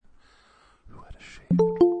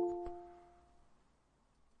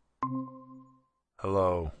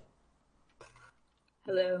Hello.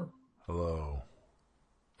 Hello. Hello.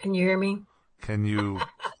 Can you hear me? Can you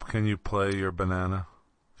play your banana?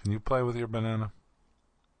 Can you play with your banana?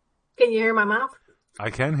 Can you hear my mouth?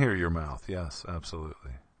 I can hear your mouth. Yes,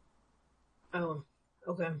 absolutely. Oh,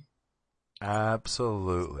 okay.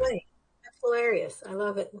 Absolutely. Wait, that's hilarious. I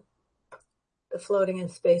love it. The floating in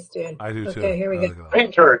space, dude. I do too. Okay, here we go.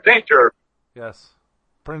 Danger, danger. Yes.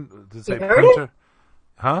 Did it You say heard printer? it?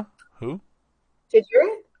 Huh? Who? Did you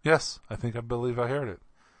hear it? Yes, I believe I heard it.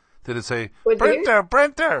 Did it say What did you hear? printer,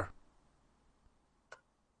 printer?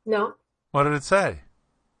 No. What did it say?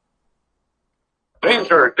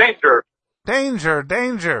 Danger, danger. Danger,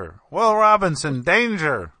 danger. Will Robinson,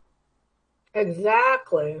 danger.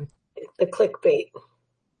 Exactly. It's the clickbait.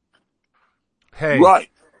 Hey. Right.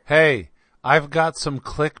 Hey, I've got some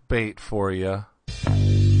clickbait for you.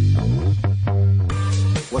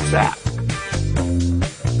 What's that?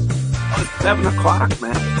 Oh, it's 7 o'clock,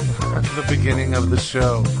 man. The beginning of the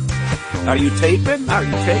show. Are you taping? Are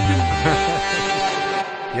you taping?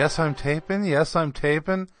 Yes, I'm taping. Yes, I'm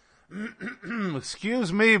taping.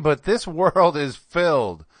 Excuse me, but this world is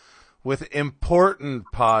filled with important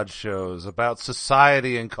pod shows about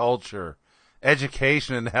society and culture,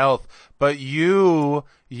 education and health. But you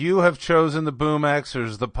have chosen the Boom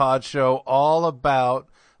Xers, the pod show all about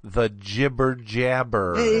the jibber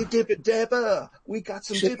jabber. Hey, Dipper Dabber, we got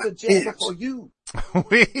some Dipper Jabber for you.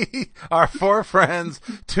 We are four friends,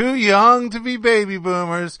 too young to be baby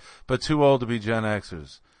boomers, but too old to be Gen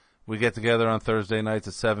Xers. We get together on Thursday nights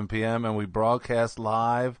at 7 p.m. and we broadcast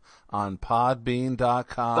live on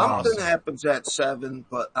podbean.com. Something happens at 7,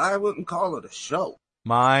 but I wouldn't call it a show.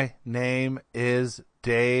 My name is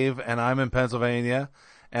Dave, and I'm in Pennsylvania,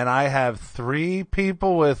 and I have three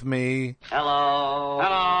people with me. Hello.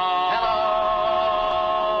 Hello.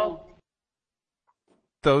 Hello.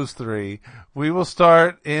 Those three. We will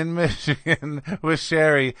start in Michigan with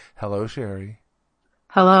Sherry. Hello, Sherry.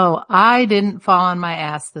 Hello. I didn't fall on my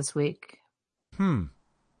ass this week.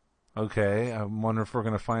 Okay. I wonder if we're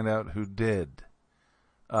going to find out who did.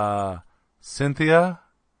 Cynthia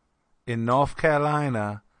in North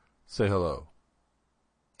Carolina. Say hello.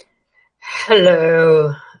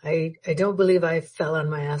 Hello. I don't believe I fell on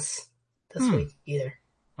my ass this week either.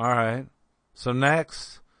 All right. So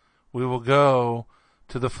next, we will go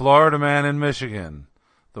to the Florida man in Michigan,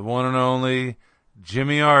 the one and only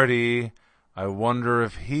Jimmy Artie. I wonder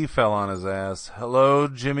if he fell on his ass. Hello,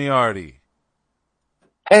 Jimmy Artie.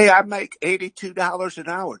 Hey, I make $82 an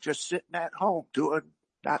hour just sitting at home doing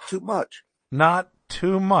not too much. Not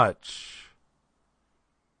too much.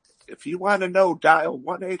 If you want to know, dial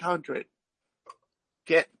 1-800.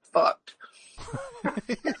 Get fucked.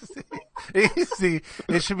 Easy.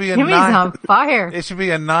 It should be a Jimmy's on fire. It should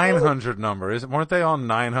be a 900 number. Weren't they all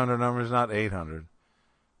 900 numbers, not 800?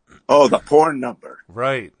 Oh, the porn number.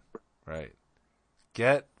 Right. Right.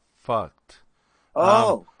 Get fucked.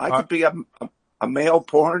 Oh, I could be a male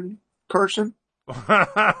porn person.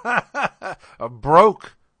 A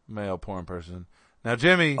broke male porn person. Now,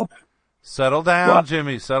 Jimmy, settle down, What?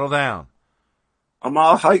 Jimmy, settle down. I'm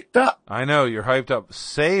all hyped up. I know, you're hyped up.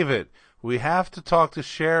 Save it. We have to talk to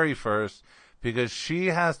Sherry first because she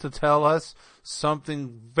has to tell us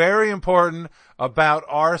something very important about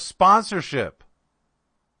our sponsorship.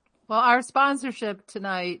 Well, our sponsorship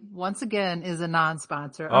tonight, once again, is a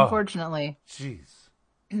non-sponsor, Oh. unfortunately. Jeez.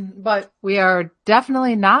 But we are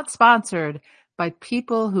definitely not sponsored by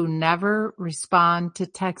people who never respond to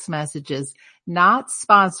text messages. Not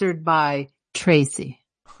sponsored by Tracy.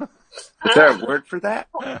 Is there a word for that?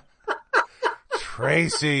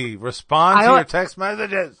 Tracy, respond to your text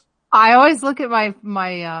messages. I always look at my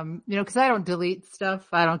cause I don't delete stuff.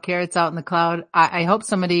 I don't care. It's out in the cloud. I hope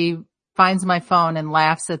somebody finds my phone and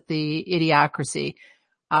laughs at the idiocracy.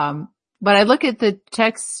 But I look at the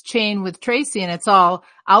text chain with Tracy and it's all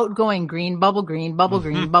outgoing green bubble, green bubble,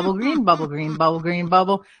 green bubble, green bubble, green bubble, green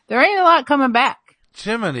bubble. There ain't a lot coming back.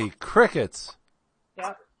 Jiminy crickets.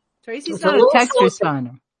 Yep. Tracy's It's not a a little text selfish.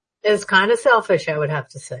 responder. It's kind of selfish, I would have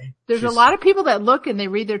to say. There's a lot of people that look and they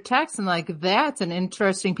read their text and like, that's an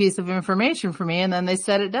interesting piece of information for me. And then they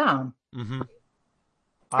set it down. Mm-hmm.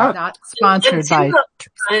 Not sponsored by.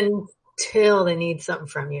 Until they need something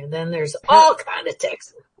from you. Then there's all kind of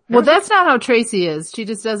texting. Well, that's not how Tracy is. She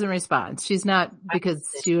just doesn't respond. She's not because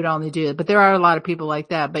she would only do it. But there are a lot of people like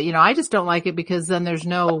that. But I just don't like it because then there's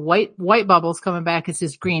no white bubbles coming back. It's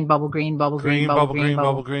just green bubble, green bubble, green bubble, green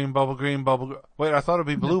bubble. Green bubble, green bubble. Wait, I thought it'd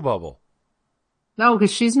be blue bubble. No,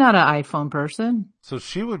 because she's not an iPhone person. So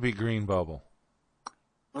she would be green bubble.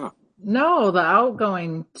 No, the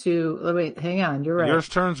outgoing to, wait, hang on. You're right. Yours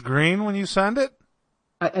turns green when you send it?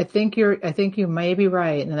 I think you may be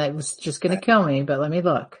right, and that was just going to kill me. But let me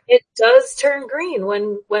look. It does turn green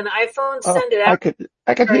when iPhones Oh, send it out.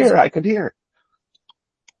 I could hear.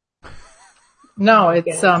 No,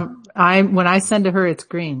 it's when I send to her, it's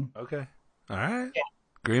green. Okay. All right. Yeah.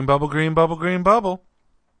 Green bubble, green bubble, green bubble.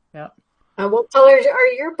 Yeah. What colors are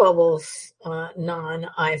your bubbles,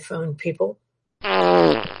 non-iPhone people?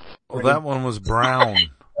 Well, that one was brown.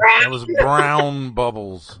 That was brown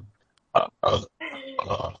bubbles. I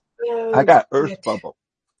got Earth bubble,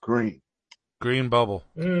 green. Green bubble.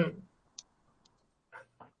 Mm.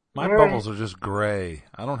 My All bubbles are just gray.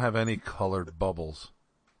 I don't have any colored bubbles.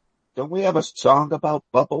 Don't we have a song about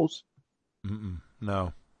bubbles?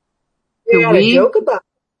 No. We had a joke about.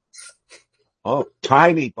 Oh,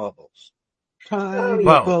 tiny bubbles. Tiny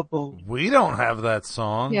bubbles. We don't have that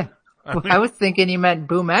song. Yeah. I was thinking you meant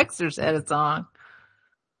Boom Xers had a song.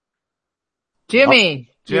 Jimmy.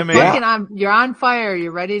 You're on fire.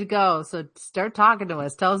 You're ready to go. So start talking to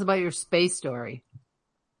us. Tell us about your space story.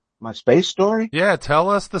 My space story? Yeah, tell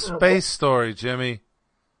us the space story, Jimmy.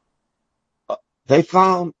 They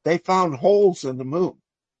found holes in the moon.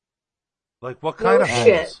 Like what kind of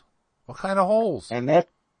holes? What kind of holes? And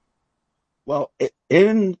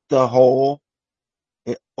in the hole,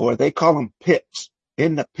 or they call them pits.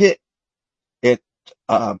 In the pit,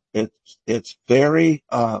 it's very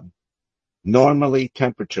normally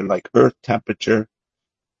temperature, like Earth temperature,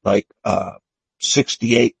 like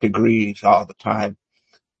 68 degrees all the time.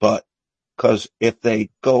 But because if they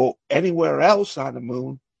go anywhere else on the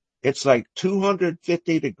moon, it's like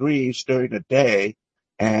 250 degrees during the day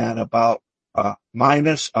and about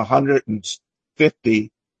minus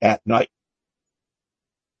 150 at night.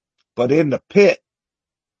 But in the pit,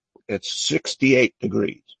 it's 68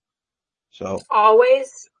 degrees. So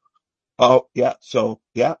Always? Oh, yeah. So,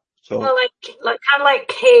 yeah. So, well, kind of like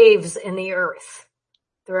caves in the earth.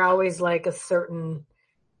 They're always like a certain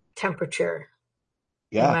temperature.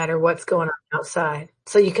 Yeah. No matter what's going on outside.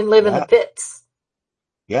 So you can live in the pits.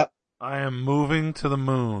 Yep. I am moving to the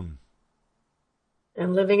moon.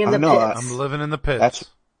 I'm living in the pits. I'm living in the pits.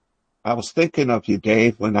 I was thinking of you,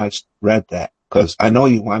 Dave, when I read that, because I know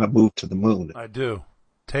you want to move to the moon. I do.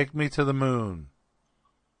 Take me to the moon.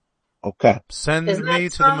 Okay. Send me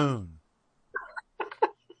to the moon.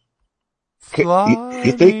 Fly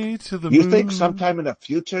me to the moon. You think sometime in the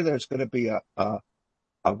future there's going to be a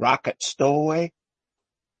rocket stowaway?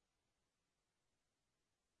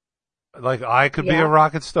 Like I could be a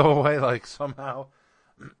rocket stowaway, like somehow,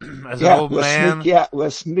 as an old man.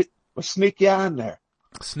 We'll sneak you on there.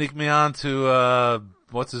 Sneak me on to,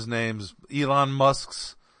 what's his name's, Elon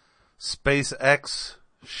Musk's SpaceX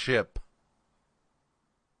ship.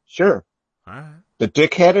 Sure. All right. The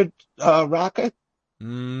dick-headed rocket?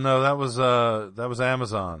 No, that was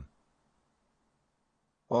Amazon.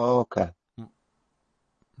 Oh, okay.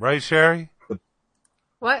 Right, Sherry?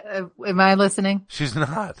 What? Am I listening? She's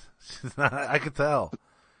not. She's not. I could tell.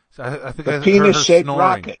 I think the I heard her penis-shaped snoring.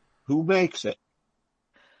 rocket. Who makes it?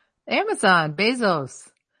 Amazon, Bezos.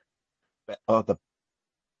 Okay.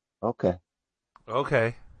 Okay.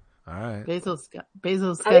 All right. Bezos got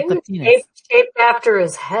the penis. Shaped after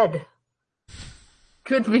his head.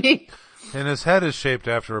 Could be. And his head is shaped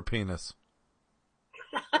after a penis.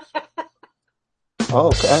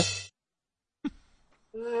 Okay.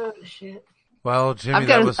 Oh, shit. Well, Jimmy,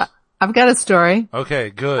 I've got a story.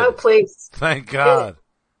 Okay, good. Oh, please. Thank God.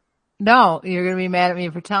 No, you're going to be mad at me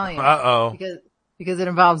for telling you. Uh-oh. Because it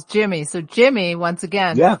involves Jimmy. So Jimmy, once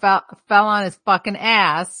again, fell on his fucking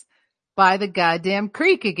ass by the goddamn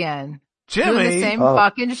creek again. Jimmy? Doing the same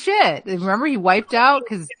fucking shit. Remember he wiped out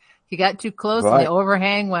because he got too close and the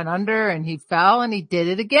overhang went under and he fell and he did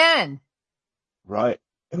it again. Right.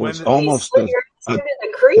 It was almost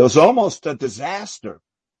a disaster.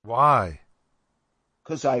 Why?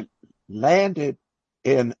 Because I landed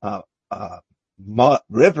in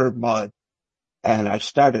river mud and I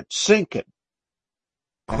started sinking.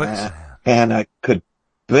 Quicksand. And I could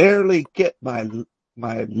barely get my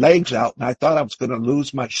legs out and I thought I was going to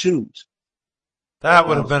lose my shoes. That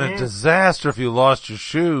would have been a disaster if you lost your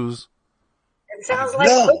shoes. It sounds like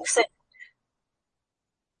quicksand.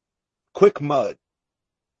 Quick mud.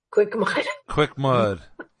 Quick mud. Quick mud.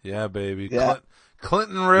 Yeah, baby. Yeah.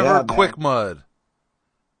 Clinton River Quick Mud.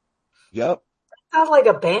 Yep. Sounds like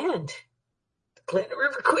a band. Clinton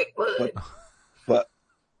River Quick Mud. But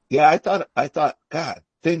yeah, I thought, God,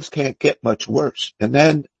 things can't get much worse. And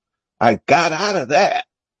then I got out of that.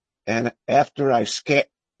 And after I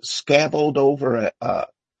scabbled over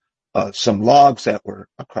some logs that were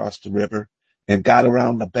across the river and got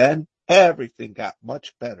around the bend, everything got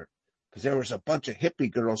much better. Because there was a bunch of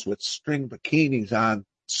hippie girls with string bikinis on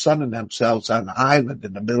sunning themselves on the island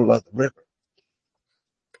in the middle of the river.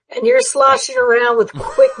 And you're sloshing around with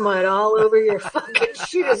quick mud all over your fucking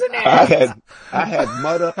shoes and ass. I had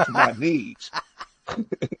mud up to my knees.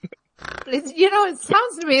 It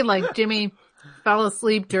sounds to me like Jimmy fell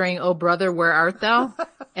asleep during Oh Brother, Where Art Thou?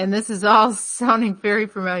 And this is all sounding very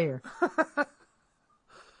familiar.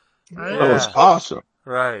 It was awesome.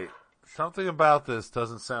 Right. Something about this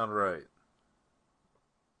doesn't sound right.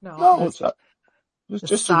 No, it was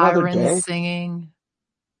just another day. Sirens singing.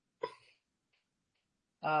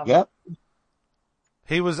 Yep.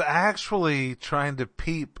 He was actually trying to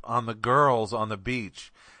peep on the girls on the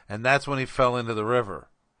beach, and that's when he fell into the river.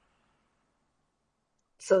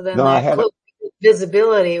 So then that close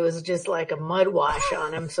visibility was just like a mud wash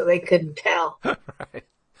on him, so they couldn't tell. Right.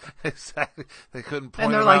 Exactly. They couldn't point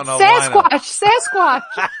And they're him like, out in a lineup.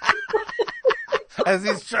 Sasquatch! As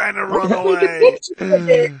he's trying to run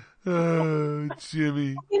away. Oh,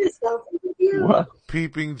 Jimmy. What?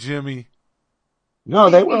 Peeping Jimmy. No,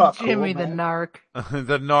 they were all Jimmy cool, the man. narc.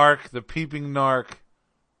 The narc, the peeping narc.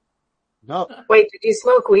 No, Wait, did you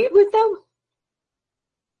smoke weed with them?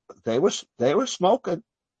 they were smoking.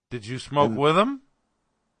 Did you smoke with him?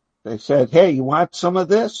 They said, "Hey, you want some of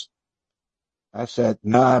this?" I said,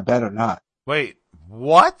 "No, I better not." Wait,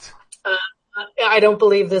 what? I don't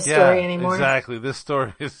believe this story anymore. Exactly. This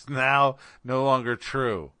story is now no longer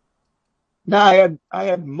true. No, I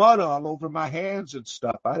had mud all over my hands and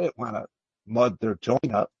stuff. I didn't want to mud their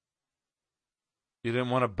joint up. You didn't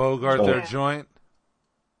want to bogart So- their joint?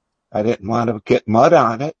 I didn't want to get mud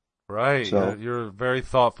on it. Right. So- You're a very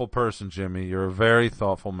thoughtful person, Jimmy. You're a very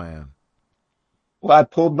thoughtful man. Well, I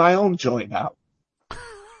pulled my own joint out.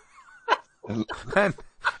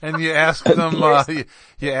 And you asked them,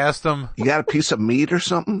 you asked them, You got a piece of meat or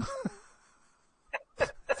something?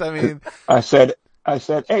 I mean, I said,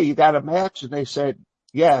 "Hey, you got a match?" And they said,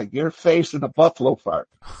 "Yeah, your face and a buffalo fart."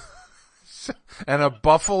 and a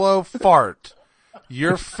buffalo fart.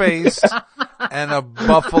 Your face and a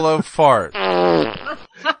buffalo fart.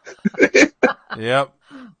 Yep.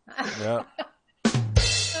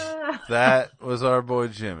 That was our boy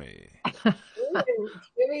Jimmy.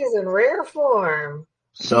 Jimmy's in rare form.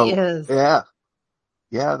 So He is. yeah,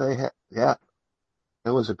 it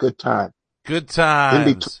was a good time. Good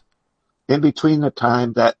times. In between the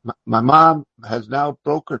time that my mom has now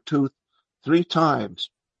broke her tooth 3 times.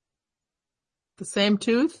 The same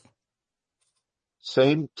tooth?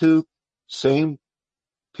 Same tooth, same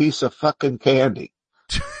piece of fucking candy.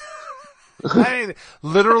 I mean,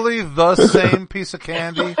 literally the same piece of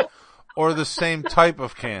candy or the same type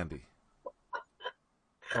of candy.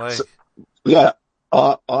 Like, Yeah,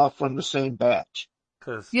 all from the same batch.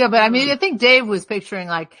 'cause Yeah, but I mean, I think Dave was picturing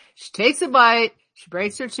like, she takes a bite, she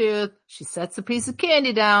breaks her tooth, she sets a piece of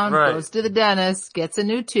candy down, Right. goes to the dentist, gets a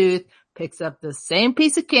new tooth, picks up the same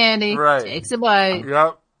piece of candy, Right. takes a bite.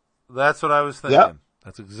 Yep. That's what I was thinking. Yep.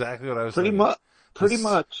 That's exactly what I was Pretty thinking.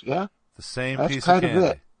 much, yeah. The same That's piece of kind of candy.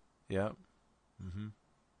 it. Yep. Mm-hmm.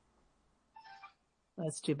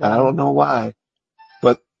 That's too bad. I don't know why,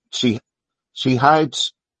 but she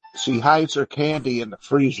hides her candy in the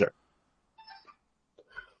freezer.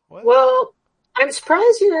 What? Well, I'm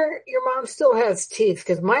surprised your mom still has teeth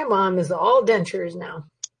because my mom is all dentures now.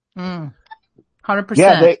 100%.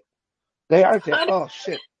 Yeah, they are. Oh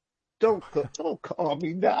shit! Don't call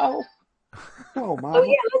me now. No, Mama. Oh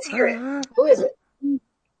yeah, let's hear it. Who is it?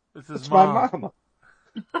 This is It's Mom. my mama.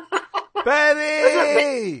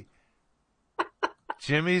 Betty!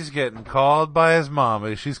 Jimmy's getting called by his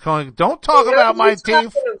mom. She's calling, don't talk about my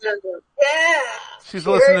teeth. Yeah. She's She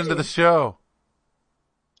listening heard to you. the show.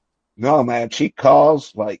 No, man, she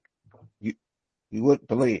calls like you wouldn't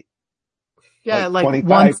believe. Yeah, like like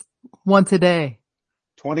 25 once a day.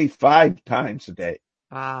 25 times a day.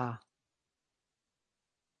 Ah.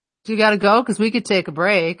 Do you gotta go? Cause we could take a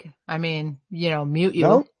break. I mean, mute you.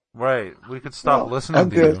 No, Right. We could stop No, listening I'm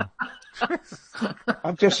to good. you.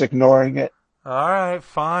 I'm just ignoring it. All right,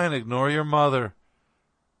 fine. Ignore your mother.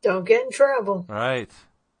 Don't get in trouble. Right.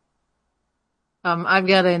 I've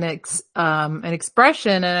got an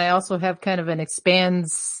expression, and I also have kind of an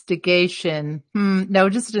expandistation. No,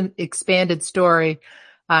 just an expanded story.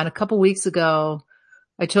 And a couple weeks ago,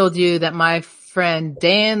 I told you that my friend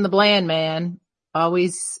Dan the Bland Man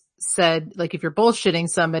always said, like, if you're bullshitting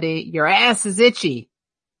somebody, your ass is itchy.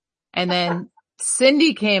 And then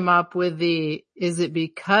Cindy came up with is it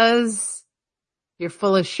because you're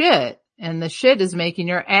full of shit? And the shit is making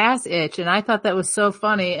your ass itch. And I thought that was so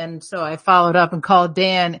funny. And so I followed up and called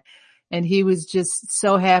Dan, and he was just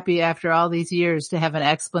so happy after all these years to have an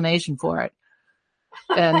explanation for it.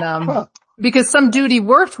 And, because some dude he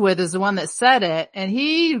worked with is the one that said it, and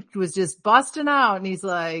he was just busting out, and he's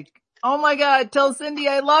like, "Oh my God, tell Cindy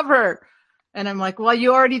I love her." And I'm like, "Well,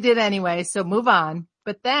 you already did anyway, so move on."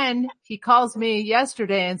 But then he calls me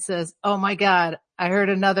yesterday and says, "Oh my God, I heard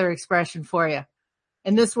another expression for you.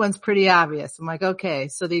 And this one's pretty obvious." I'm like, okay.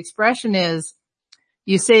 So the expression is,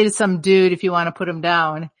 you say to some dude, if you want to put him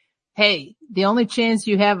down, "Hey, the only chance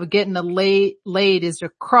you have of getting laid is to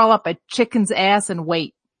crawl up a chicken's ass and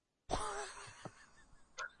wait."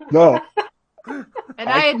 No, And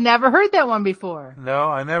I had never heard that one before. No,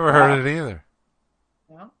 I never heard it either.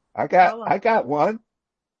 Well, I got one. of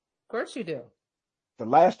course you do. The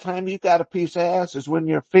last time you got a piece of ass is when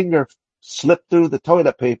your finger slipped through the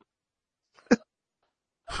toilet paper.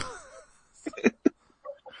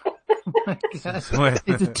 Oh my God.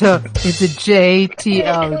 It's a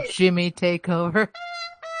JTO, Jimmy takeover.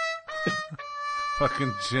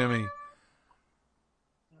 Fucking Jimmy. You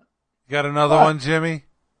got another one, Jimmy?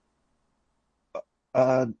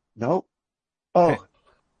 No. Oh, Hey.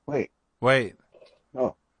 wait. Wait.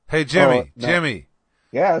 No. Hey, Jimmy. Oh, no. Jimmy.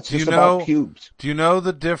 Yeah, it's Do just you about know- cubes. Do you know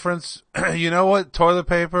the difference? You know what toilet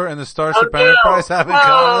paper and the Starship Oh, Enterprise have in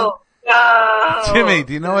common? No. Jimmy,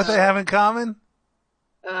 do you know what they have in common?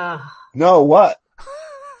 No, what?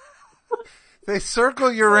 They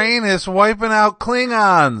circle Uranus wiping out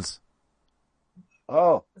Klingons.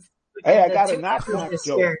 Oh, hey, I The got a two knock people knock this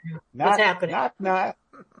joke. year. Knock, What's happening? Knock knock.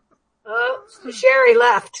 Oh, Sherry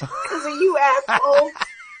left because of you assholes.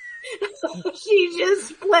 She just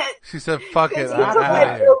split. She said, fuck it, Because I'm you out went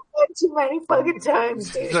of through here. one too many fucking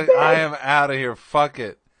times, She's like, douchebag. I am out of here, fuck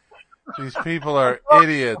it. These people are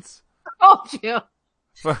idiots. Oh, Jill.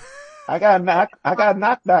 I got a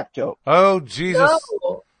knock knock joke. Oh, Jesus.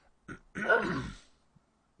 No.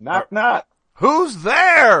 Knock knock. Who's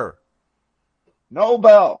there? No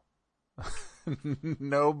bell.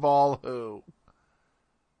 No ball who?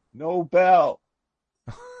 No bell.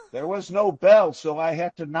 There was no bell, so I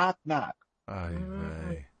had to knock knock. Ay,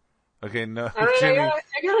 vey. Okay, no, All right, Jimmy. I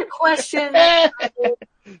got a question.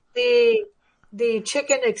 The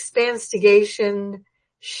chicken expanstigation,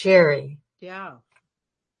 Sherry. Yeah.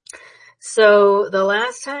 So the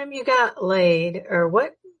last time you got laid, or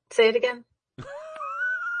what? Say it again.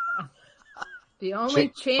 The only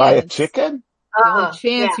chance. By a chicken? The only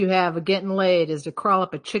chance Yeah, you have of getting laid is to crawl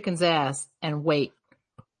up a chicken's ass and wait.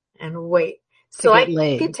 and wait. So I get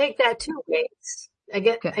laid. could take that two ways. I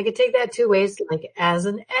Okay. could take that two ways, like as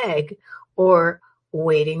an egg, or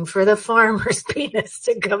waiting for the farmer's penis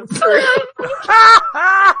to come through.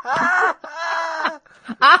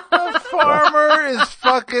 The farmer is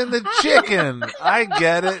fucking the chicken. I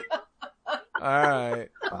get it. All right.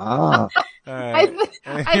 Ah. All I, right.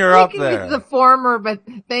 I You're think up it there. was the former, but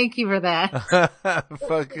thank you for that.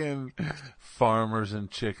 Fucking farmers and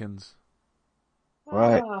chickens.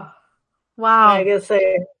 Right. Wow. I guess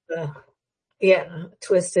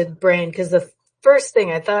twisted brain, because the first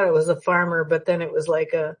thing I thought it was a farmer, but then it was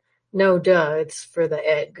like a no duh, it's for the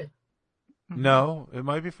egg. No, it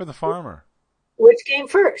might be for the farmer. Which came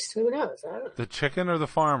first? Who knows? I don't know. The chicken or the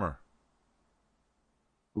farmer?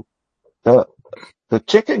 The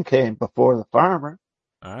chicken came before the farmer.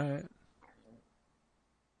 All right.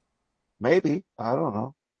 Maybe. I don't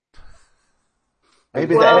know.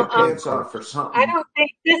 Maybe Well, the egg came It's on for something. I don't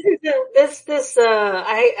think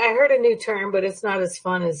I heard a new term, but it's not as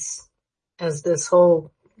fun as this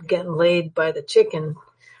whole getting laid by the chicken.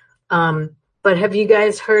 But have you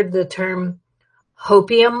guys heard the term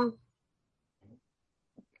hopium?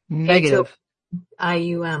 Negative.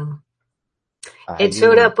 IUM. It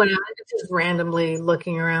showed up when I was just randomly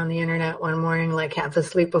looking around the internet one morning, like half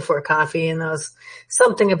asleep before coffee, and there was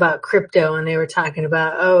something about crypto, and they were talking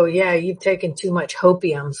about, oh yeah, you've taken too much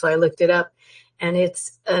hopium. So I looked it up, and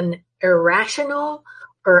it's an irrational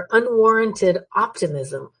or unwarranted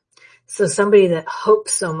optimism. So somebody that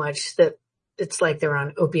hopes so much that it's like they're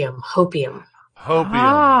on opium, hopium. Hopium.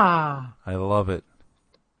 Ah. I love it.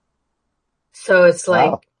 So it's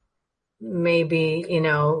like, Wow. maybe,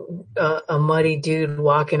 a muddy dude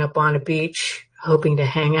walking up on a beach hoping to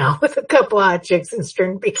hang out with a couple hot chicks in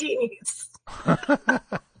string bikinis.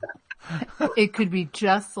 It could be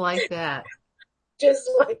just like that. Just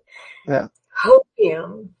like Yeah.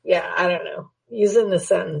 hopium. Yeah, I don't know. Using the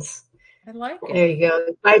sentence. I like it. There you go.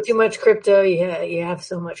 Buy too much crypto, you have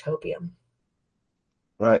so much hopium.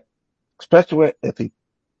 Right. Especially if he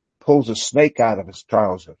pulls a snake out of his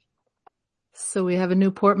trousers. So we have a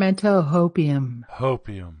new portmanteau, hopium.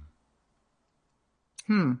 Hopium.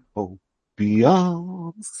 Oh,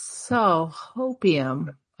 beyond. So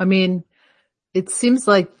hopium. I mean, it seems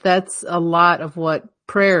like that's a lot of what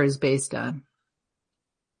prayer is based on.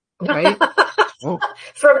 right? Oh,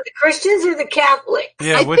 From the Christians or the Catholics?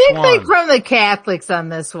 Yeah, I which think one? they're from the Catholics on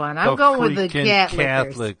this one. I'm going with the freaking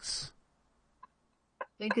Catholics. I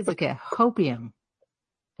think it's okay. Hopium.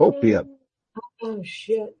 opium. Oh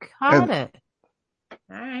shit. Got it.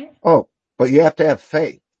 All right. Oh, but you have to have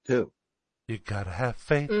faith too. You gotta have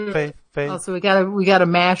faith, Mm. faith, faith. Oh, so we gotta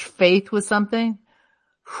mash faith with something.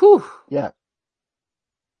 Whew. Yeah.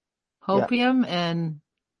 Hopium and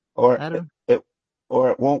Or I don't. it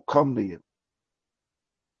won't come to you.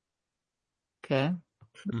 Okay.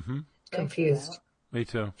 Mm-hmm. Confused. Me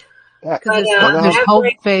too. Yeah. Because I there's have hope,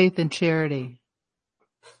 like- faith, and charity.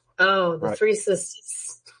 Oh, the Right. three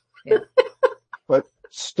sisters. But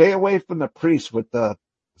stay away from the priest with the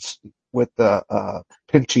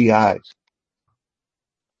pinchy eyes.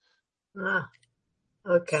 Ah,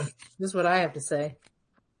 okay. This is what I have to say.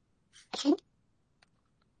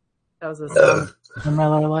 That was a song from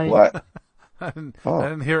Miller Lite. What? I didn't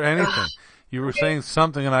Oh. hear anything. You were saying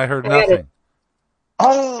something and I heard I got it. nothing.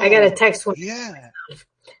 Oh, I got a text one. Yeah.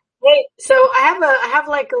 Hey, so I have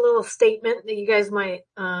like a little statement that you guys might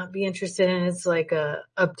be interested in. It's like a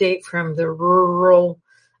update from the rural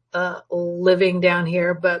living down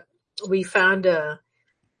here, but we found a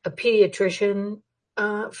pediatrician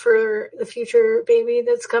for the future baby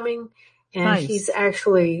that's coming, and Nice. he's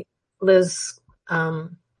actually lives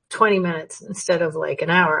 20 minutes instead of like an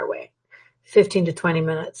hour away, 15 to 20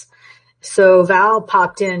 minutes. So Val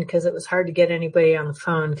popped in because it was hard to get anybody on the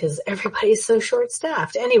phone because everybody's so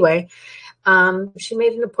short-staffed. Anyway, she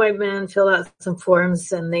made an appointment, filled out some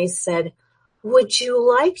forms, and they said, "Would you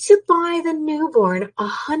like to buy the newborn a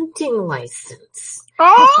hunting license?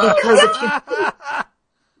 Oh, Because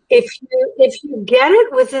if you get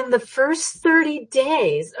it within the first 30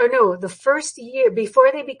 days, or no, the first year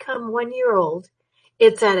before they become 1 year old,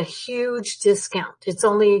 it's at a huge discount. It's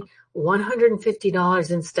only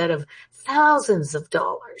 $150 instead of thousands of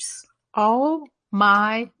dollars." oh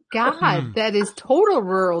my God. That is total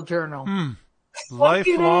rural journal.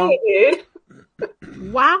 Lifelong. Fucking A,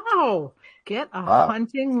 dude. Wow. Get a Wow.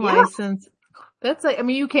 hunting Yeah. license. That's like, I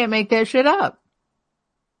mean, you can't make that shit up.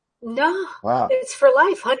 No, Wow. it's for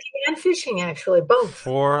life, hunting and fishing, actually, both.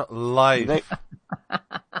 For life. They,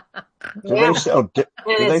 do Yeah. they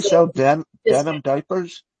sell And it's denim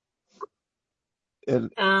diapers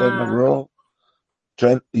in the rural? You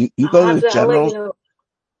go to the I'll let general. you know.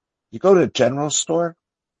 You go to the general store.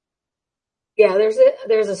 Yeah,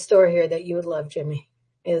 there's a store here that you would love, Jimmy.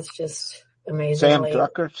 It's just Sam amazingly.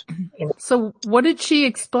 Drucker's. So what did she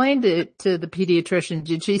explain to the pediatrician?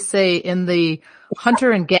 Did she say in the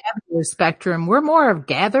hunter and gatherer spectrum, we're more of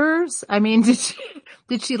gatherers? I mean,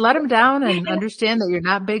 did she let him down and understand that you're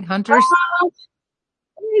not big hunters?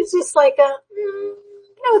 It's just like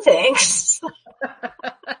no thanks.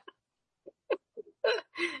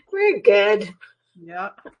 We're good. Yeah.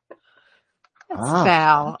 That's Ah.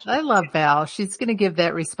 Val. I love Val. She's going to give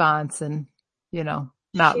that response and,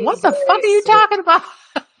 not, She's what the very fuck are you sweet. talking about?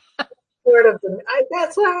 Sort of.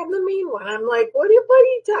 That's why I'm the mean one. I'm like, what are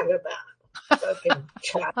you talking about? Fucking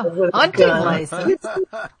chopper with a Hunting gun. license.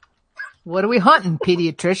 What are we hunting?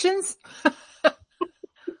 Pediatricians?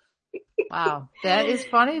 Wow. That is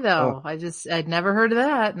funny though. I'd never heard of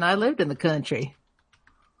that and I lived in the country.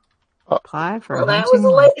 Apply for Well, a that hunting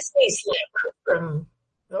was a license. legacy slip from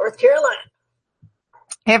North Carolina.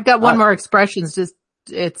 Hey, I've got one more expression.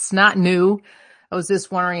 It's not new. I was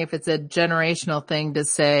just wondering if it's a generational thing to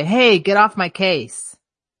say, hey, get off my case.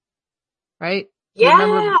 Right? You Yeah,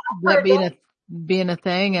 remember I've heard that being a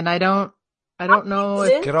thing? And I don't know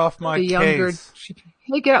if Get off my the younger, case.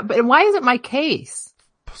 hey, get up. But why is it my case?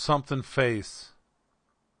 Something face.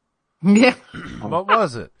 Yeah. What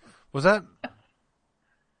was it? Was that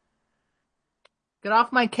Get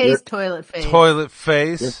off my case, toilet face. toilet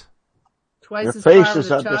face? Twice Your as face far is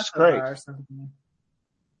with a a chocolate disgrace. bar or something.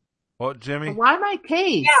 What, Jimmy? But why my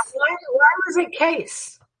case? Yeah, why was it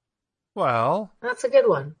case? Well, That's a good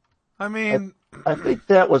one. I mean, I think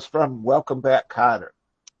that was from Welcome Back, Kotter.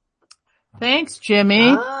 Thanks, Jimmy.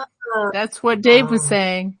 Ah, That's what Dave was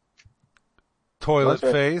saying. toilet Was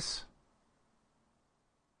it? face.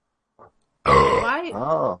 Why?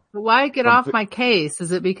 Oh, Why get off my case?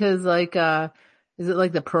 Is it because is it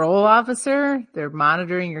like the parole officer? They're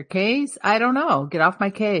monitoring your case? I don't know. Get off my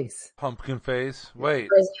case. Pumpkin face. Wait.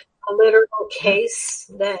 there's a literal case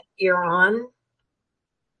that you're on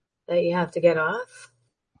that you have to get off.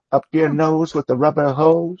 up your nose with the rubber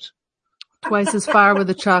hose. Twice as far with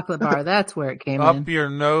a chocolate bar. That's where it came Up in. your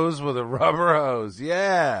nose with a rubber hose.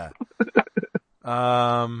 Yeah.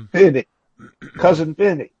 Vinny, cousin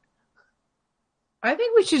Vinny. I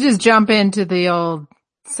think we should just jump into the old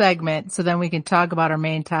segment so then we can talk about our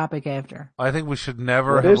main topic after. I think we should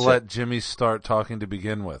never What have is it? let Jimmy start talking to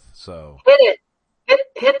begin with. So Hit it.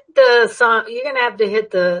 Hit the song. You're going to have to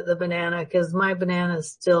hit the banana because my banana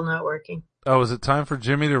is still not working. oh, is it time for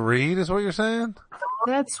Jimmy to read is what you're saying?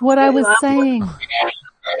 That's what I was saying.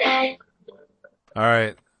 All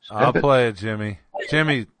right. I'll play it, Jimmy.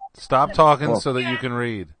 Jimmy, stop talking so that you can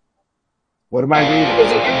read. What am I reading?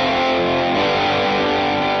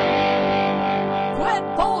 Quit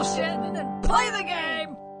bullshitting and play the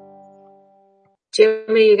game.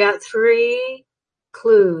 Jimmy, you got 3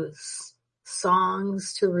 clues,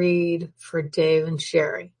 songs to read for Dave and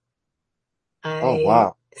Sherry. Oh,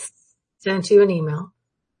 wow. Sent you an email.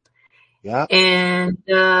 Yeah. And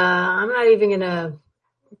I'm not even going to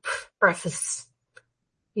preface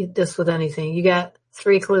this with anything. You got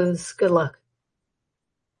 3 clues. Good luck.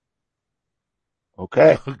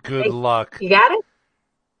 Okay. Good luck. You got it?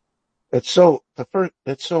 It's so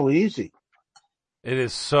easy. It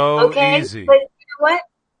is so Okay. easy. But you know what?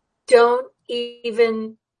 Don't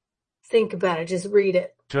even think about it. Just read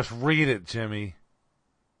it. Just read it, Jimmy.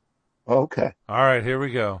 Okay. All right, here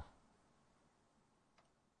we go.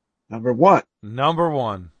 Number 1, Number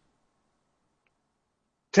 1.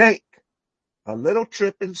 take a little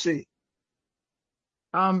trip and see.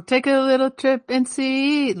 Take a little trip and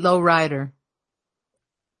see Lowrider.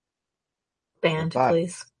 Band, Goodbye.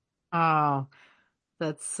 please. Oh,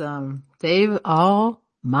 that's, Dave, all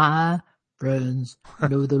my friends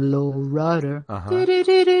know the Lowrider. Uh-huh.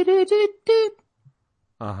 Do-do-do-do-do-do.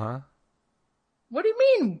 Uh-huh. What do you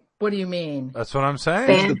mean? What do you mean? That's what I'm saying.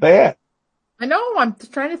 Band. The band. I know, I'm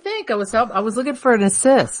trying to think. I was looking for an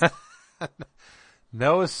assist.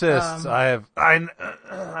 No assists. I mean,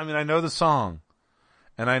 I know the song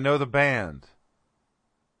and I know the band.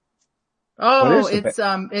 Oh, What is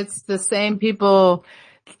the it's the same people.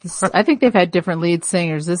 I think they've had different lead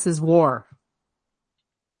singers. This is War.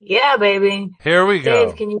 Yeah, baby. Here we go.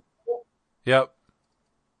 Dave, can you? Yep.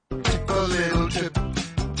 Take a little trip,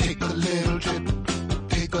 take a little trip,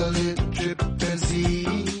 take a little trip and see.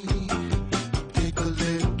 Take a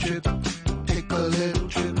little trip, take a little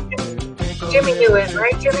trip. Jimmy knew it,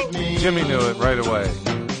 right, Jimmy? Jimmy knew it right away.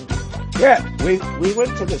 Yeah, we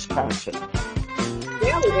went to this concert.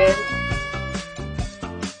 Yeah, we did.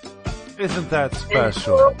 Isn't that And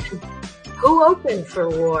special? who opened for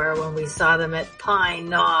War when we saw them at Pine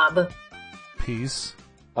Knob? Peace.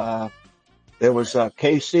 There was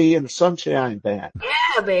KC and the Sunshine Band.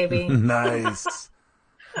 Yeah, baby. Nice.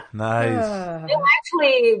 Nice. No,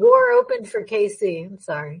 actually, War opened for KC. I'm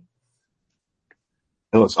sorry.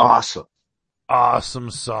 It was awesome.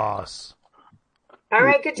 Awesome sauce. All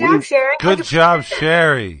right, good job, Sherry. Good job,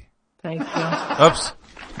 Sherry. Thank you. Oops.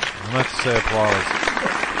 I meant to say applause.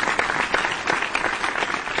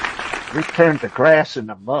 We turned the grass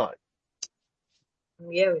into mud.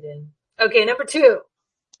 Yeah, we did. Okay, number 2.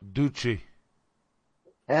 Ducci.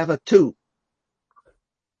 Have a 2.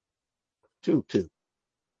 2.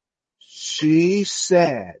 She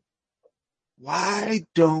said, why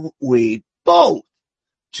don't we both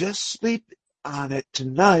just sleep on it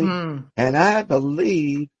tonight? And I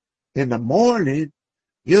believe in the morning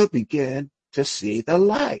you'll begin to see the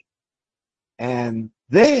light. And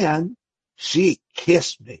then she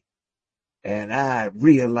kissed me. And I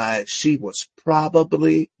realized she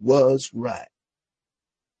probably was right.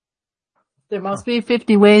 There must be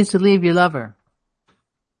 50 ways to leave your lover.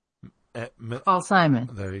 Paul Simon.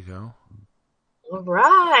 There you go. All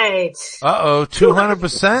right.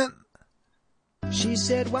 200%? She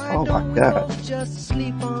said, why Oh don't my we God. both just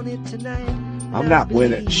sleep on it tonight? I'm not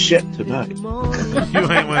winning shit tonight.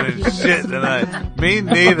 You ain't winning shit tonight. Me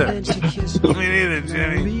neither. Me neither,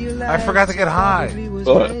 Jimmy. I forgot to get high.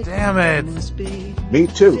 But Damn it. me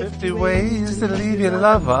too. 50 ways to leave your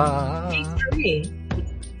lover. 3.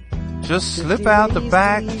 Just slip out the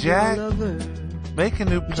back, Jack. Make a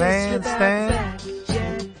new plan, Stan.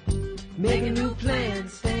 Make a new plan,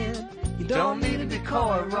 Stan. You Don't need to be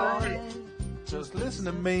coy, Roy. Just listen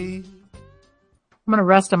to me. I'm gonna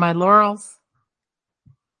rest on my laurels.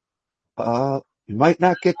 You might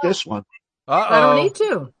not get this one. Uh-oh. I don't need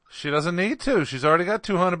to. She doesn't need to. She's already got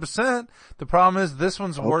 200%. The problem is this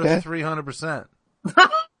one's worth Okay. 300%.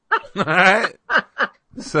 Alright?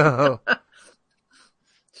 So.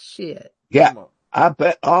 Shit. Yeah, I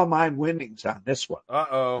bet all my winnings on this one.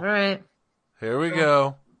 Uh-oh. All right. Here we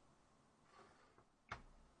go.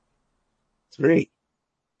 3.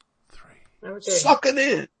 Number 3. Suck it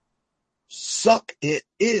in. Suck it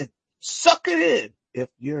in. Suck it in. If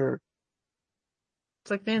you're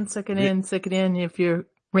Suck it in, suck it in, suck it in. If you're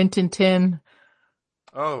Rintin Tin.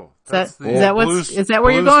 Oh, Is that, that's the is that what's, Blues, is that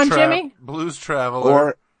where you're Blues going, Jimmy? Blues Traveler.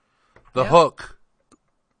 Or The Hook.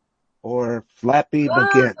 or Flappy Oh,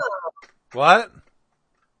 McGinn. What?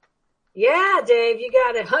 yeah, Dave, you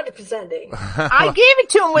got it 100%, Dave. I gave it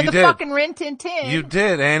to him with You the did. fucking Rin Tin Tin. You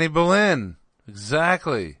did, Annie Boleyn.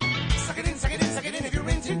 Exactly. Suck it in if you're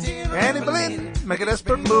into Annie Boleyn, make a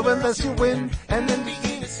desperate move unless you win, and then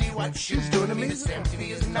begin to see what she's doing to me. This MTV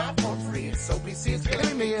is not for free. It's so PC, it's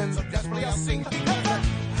killing me. And so desperately I'll sing.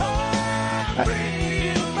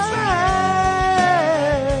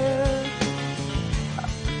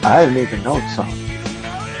 I didn't even know the song.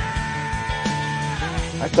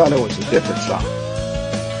 I thought it was a different song.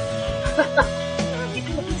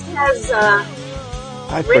 This has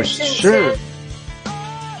I for Rin Tin sure, Tin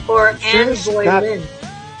or Sure Anne it's got- Boleyn.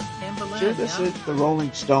 Anne Boleyn, sure this yeah. is the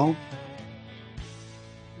Rolling Stone.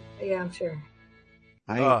 Yeah, I'm sure.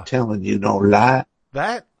 I ain't telling you no lie.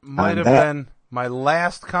 that might have that. been my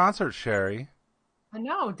last concert, Sherry, I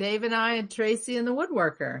know. Dave and I and Tracy and the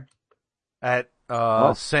Woodworker. at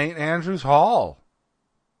Oh. St. Andrews Hall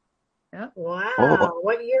Wow. Oh.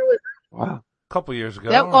 What year was Wow. a couple years ago.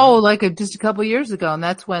 Just a couple years ago, and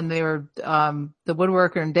that's when they were the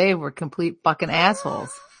Woodworker and Dave were complete fucking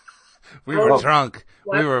assholes. We were Oh. drunk.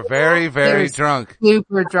 We What? were very, very There's- drunk.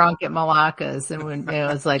 Super drunk at Malacca's, and when it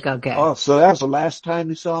was like, okay, Oh, so that was the last time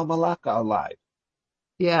you saw Malacca live.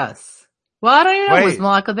 yes. Well, I don't even know. Was Wait.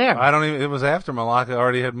 Malacca there? I don't even, it was after Malacca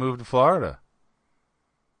already had moved to Florida.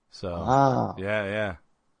 So, Wow. yeah.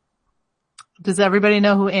 Does everybody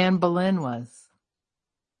know who Anne Boleyn was?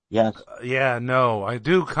 Yes. Yeah, no, I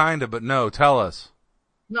do kinda, but no, tell us.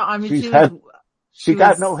 No, I mean She's she was. had- She got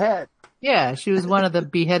was- no head. Yeah, she was one of the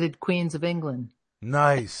beheaded queens of England.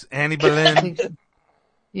 Nice. Annie I Boleyn. think,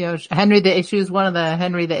 she was one of the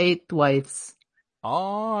Henry VIII wives.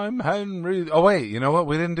 I'm Henry. Oh, wait, you know what?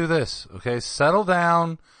 We didn't do this. Okay, settle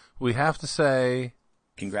down. We have to say,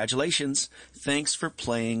 Congratulations. Thanks for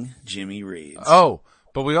playing Jimmy Reeds. oh,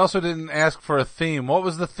 but we also didn't ask for a theme. What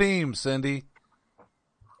was the theme, Cindy?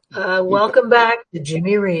 welcome back to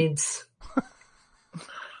Jimmy Reed's.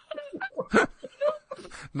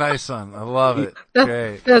 Nice, son. I love it. That's,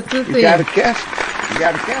 Great. that's the You thing. gotta guess. You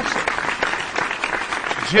gotta guess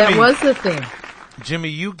it. Jimmy, That was the thing. Jimmy,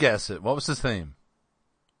 you guess it. What was his theme?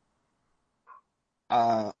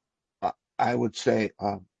 I would say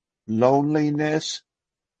loneliness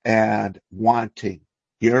and wanting,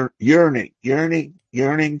 yearning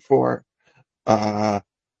for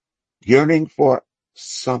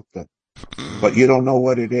something, but you don't know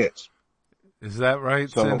what it is. Is that right,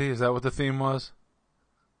 So- Cindy? Is that what the theme was?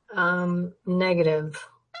 Negative.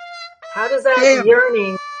 How does that Damn.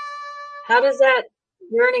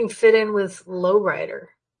 yearning fit in with lowrider?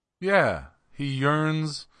 Yeah. He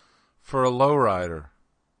yearns for a lowrider.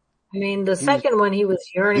 I mean, the second one he was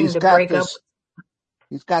yearning He's to got break up. this.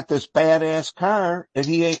 He's got this badass car,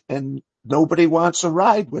 and nobody wants to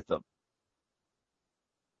ride with him.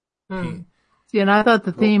 Hmm. See, and I thought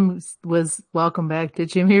the theme was "Welcome Back to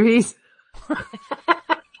Jimmy Reed's."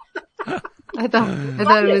 I thought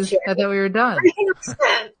we were done.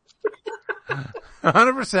 100%.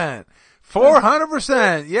 100%.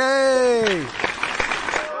 400%. Yay!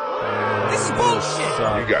 This is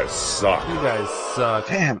bullshit. You guys suck. You guys suck.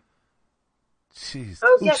 Damn. Jeez.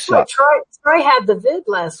 Oh, Who guess what? sucks? Troy had the vid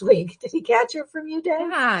last week. Did he catch it from you, Dave?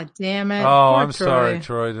 God damn it! Oh, Poor I'm sorry,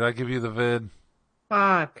 Troy. Did I give you the vid?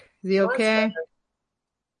 Fuck. Is he okay? Much better.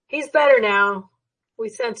 He's better now. We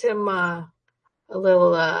sent him a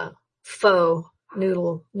little faux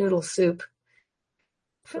noodle soup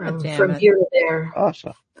from damn it. here to there.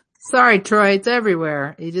 Awesome. Sorry, Troy. It's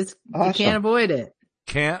everywhere. You Awesome. can't avoid it.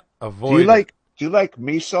 Can't Do avoid you like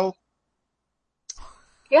miso?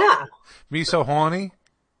 Yeah, me so horny?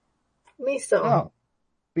 miso. No.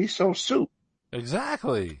 Miso soup.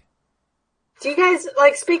 Exactly. Do you guys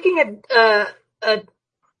like speaking of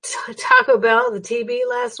Taco Bell, the TB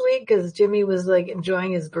last week? Because Jimmy was like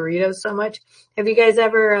enjoying his burritos so much. Have you guys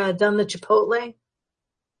ever done the Chipotle?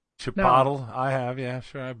 Chipotle? I have, yeah,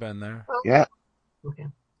 sure, I've been there. Yeah. Okay,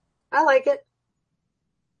 I like it.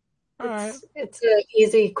 All right. It's an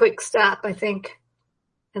easy, quick stop, I think,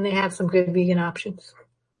 and they have some good vegan options.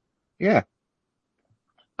 Yeah.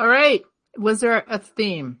 All right. Was there a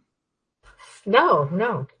theme? No.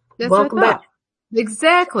 That's what I Welcome thought. back.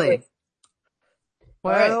 Exactly.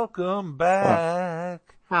 Welcome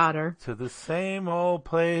back Potter. to the same old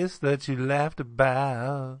place that you laughed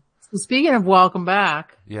about. So speaking of welcome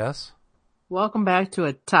back, Yes? welcome back to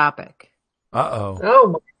a topic. Uh-oh. Oh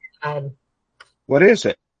my God. What is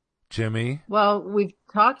it? Jimmy? Well, we've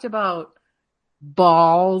talked about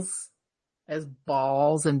balls as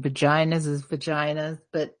balls and vaginas as vaginas,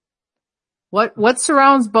 but what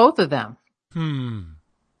surrounds both of them?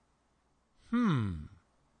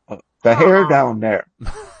 The hair down there.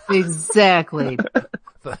 Exactly.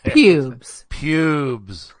 The hair. Pubes.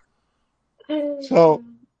 Pubes. So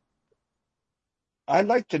I'd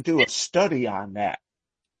like to do a study on that.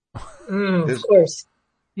 Of course.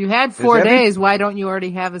 You had 4 days. Why don't you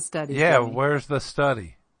already have a study? Yeah, Jimmy? where's the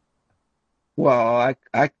study? Well,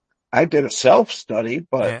 I did a self-study,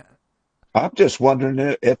 but Yeah. I'm just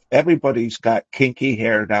wondering if everybody's got kinky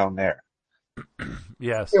hair down there.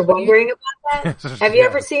 Yes. You're wondering about that? Have you Yeah.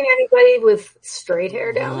 ever seen anybody with straight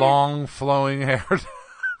hair down Long flowing hair down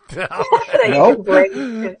there? That you Nope. can break?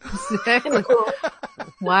 Exactly.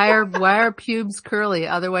 Why are pubes curly?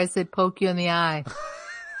 Otherwise they'd poke you in the eye.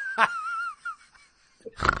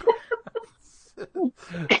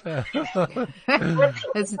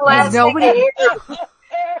 It's Last nobody. thing I hear-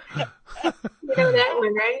 You know that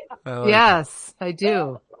one, right? I like Yes, I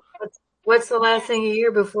do. What's the last thing you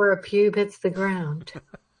hear before a pube hits the ground? it.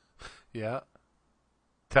 Yeah.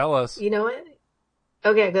 Tell us. You know it?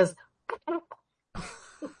 Okay, it goes.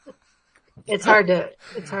 It's hard to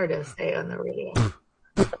say on the radio.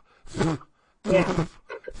 Yeah.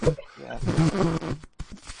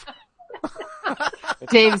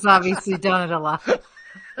 Dave's obviously done it a lot.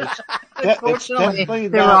 It's Unfortunately, definitely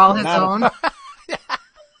they were not- all his not a- own.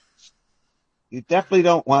 You definitely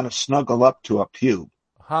don't want to snuggle up to a pube.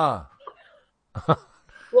 Huh.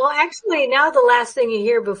 Well, actually, now the last thing you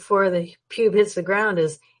hear before the pube hits the ground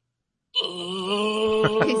is.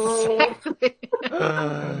 Exactly.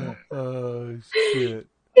 Oh, shit.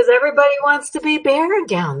 Because everybody wants to be bare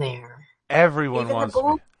down there. Everyone Even the wants to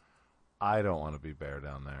bull- be. I don't want to be bare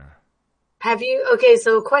down there. Have you? Okay,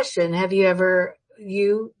 so question: have you ever,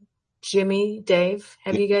 Jimmy, Dave,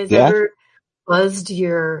 have you guys Yeah. ever buzzed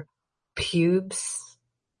your pubes?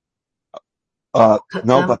 No,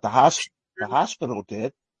 them? but the hospital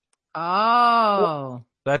did. Oh.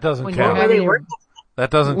 That doesn't When What count. were having they your- working? That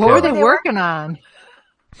doesn't What were count. they working on?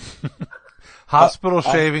 Hospital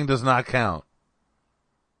shaving does not count.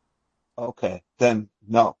 Okay, then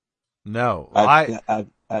no. No.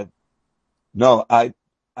 No, I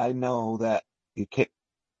know that you can't.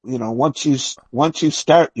 Once you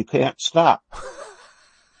start, you can't stop.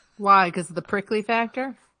 Why? Because of the prickly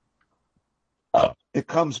factor? It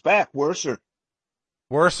comes back worser.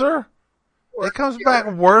 Worser? It comes back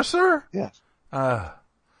worser? Yes.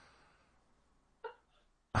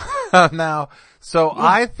 Now, so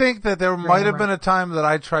I think that there might have been a time that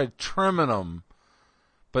I tried trimming them,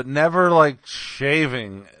 but never like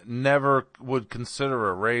shaving, never would consider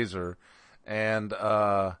a razor. And,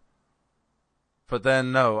 but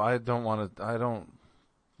then no, I don't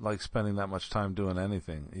like spending that much time doing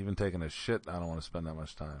anything. Even taking a shit, I don't want to spend that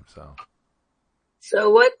much time, so. So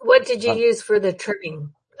what did you use for the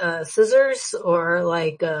trimming? Scissors or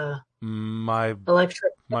like My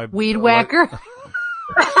electric? Weed whacker?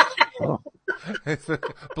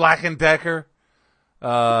 Black and Decker.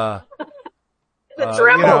 The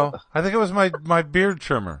Dremel. I think it was my beard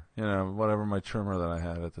trimmer, whatever my trimmer that I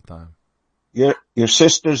had at the time. Your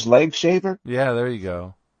sister's leg shaver? Yeah, there you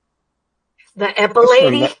go. The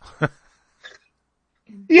Epilady?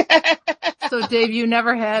 Yeah. So Dave, you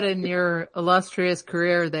never had in your illustrious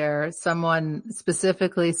career there someone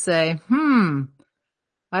specifically say,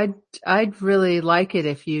 I'd really like it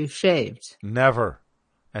if you shaved. Never.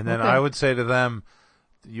 And then Okay. I would say to them,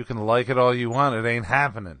 you can like it all you want. It ain't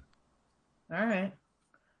happening. All right.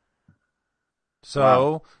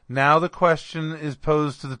 So now the question is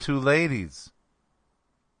posed to the two ladies.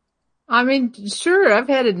 I mean, sure, I've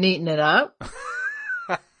had it neaten it up.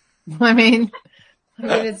 I mean,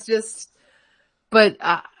 it's just, but,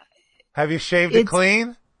 Have you shaved it It's-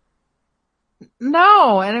 clean?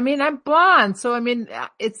 no, and I mean, I'm blonde, so I mean,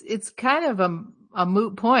 it's kind of a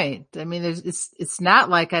moot point. I mean, it's not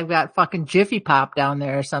like I've got fucking Jiffy Pop down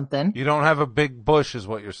there or something. You don't have a big bush is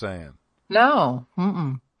what you're saying. No.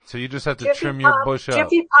 Mm-mm. So you just have to Jiffy trim your Pop- bush up.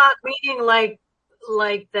 Jiffy Pop meaning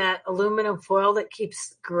like that aluminum foil that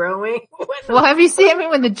keeps growing. Well, have you seen, I mean,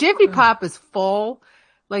 when the Jiffy Pop is full,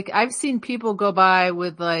 like I've seen people go by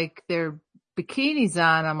with like their bikinis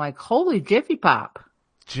on. I'm like, holy Jiffy Pop.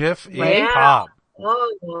 Jiff Yeah. Pop.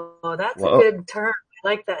 Oh, that's Whoa. a good term. I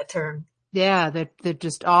like that term. Yeah, they're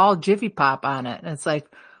just all Jiffy Pop on it. And it's like,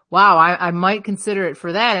 wow, I might consider it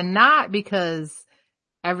for that, and not because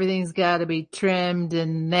everything's got to be trimmed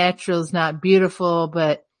and natural's not beautiful,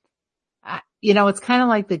 but it's kind of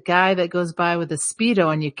like the guy that goes by with a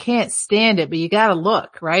Speedo and you can't stand it, but you got to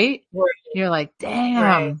look, right? Right. You're like, damn.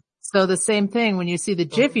 Right. So the same thing when you see the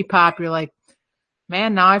Jiffy Pop, you're like,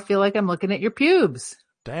 Man, now I feel like I'm looking at your pubes.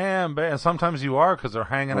 Damn, man. Sometimes you are because they're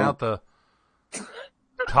hanging out the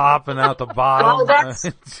top and out the bottom. Well,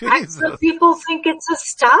 some people think it's a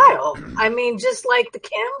style. I mean, just like the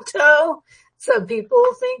cam toe, some people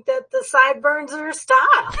think that the sideburns are a style,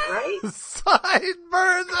 right?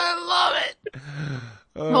 Sideburns, I love it.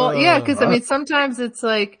 Well, yeah, because I mean, sometimes it's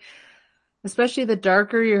like, especially the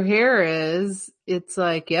darker your hair is, it's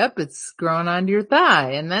like, yep, it's growing onto your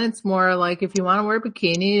thigh. And then it's more like, if you want to wear a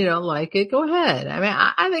bikini, you don't like it, go ahead. I mean,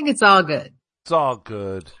 I think it's all good. It's all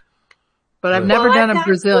good. But I've never done a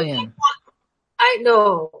Brazilian. I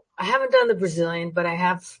haven't done the Brazilian, but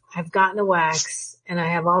I've gotten a wax, and I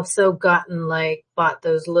have also bought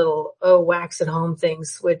those little, wax at home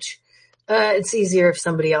things, which, it's easier if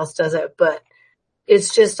somebody else does it, but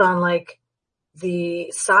it's just on like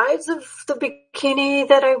the sides of the bikini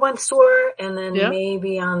that I once wore, and then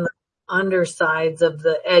maybe on the undersides of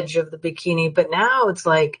the edge of the bikini. But now it's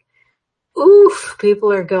like, oof,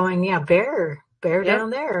 people are going, bare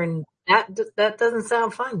down there. And that doesn't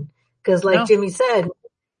sound fun. Cause like Jimmy said,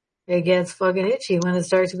 it gets fucking itchy when it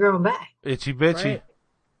starts growing back. Itchy bitchy. Right.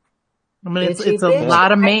 I mean, it's a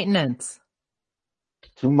lot of maintenance.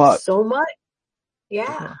 Too much. So much.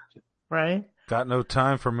 Yeah. Right. Got no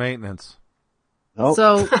time for maintenance. Nope.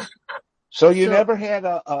 So you never had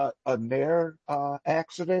a Nair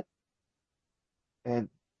accident? And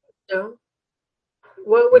no.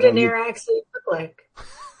 What would a Nair accident look like?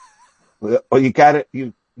 Well, you got it.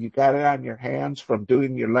 You got it on your hands from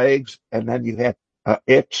doing your legs, and then you had an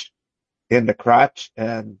itch in the crotch,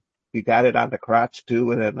 and you got it on the crotch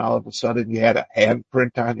too, and then all of a sudden you had a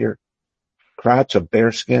handprint on your crotch of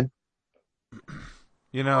bear skin.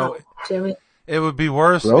 You know, Jimmy. It would be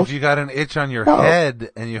worse if you got an itch on your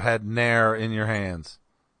head and you had Nair in your hands.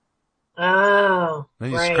 Oh,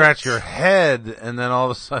 then you scratch your head, and then all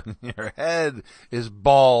of a sudden your head is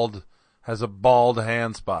bald, has a bald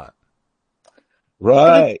hand spot.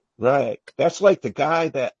 Right. That's like the guy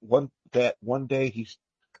that one day he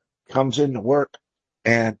comes into work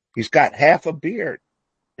and he's got half a beard,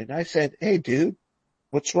 and I said, "Hey, dude,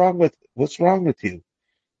 what's wrong with you?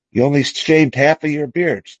 You only shaved half of your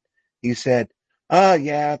beard." He said,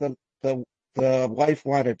 yeah, the wife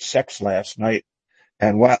wanted sex last night,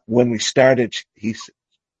 and when we started,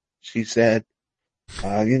 she said,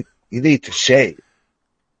 you need to shave.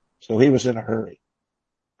 So he was in a hurry,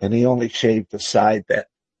 and he only shaved the side that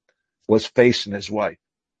was facing his wife.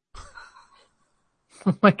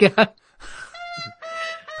 Oh my God.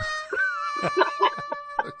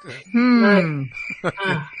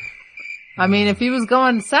 I mean, if he was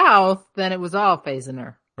going south, then it was all facing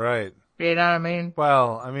her. Right. You know what I mean?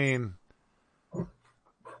 Well, I mean,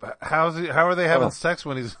 how are they having sex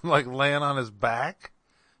when he's like laying on his back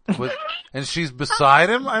and she's beside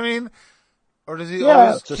him? I mean, or does he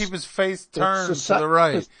always keep his face turned to the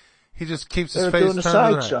right? He just keeps his face turned to the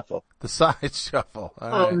right. The side shuffle. The side shuffle.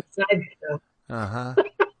 The side shuffle. Uh-huh.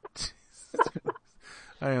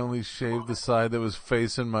 I only shaved the side that was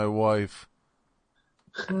facing my wife.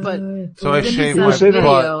 But so I shaved my video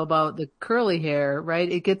butt. About the curly hair,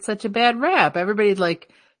 right? It gets such a bad rap. Everybody's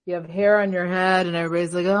like, you have hair on your head, and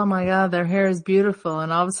everybody's like, oh my God, their hair is beautiful.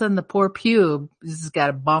 And all of a sudden the poor pube has got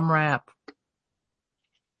a bum rap.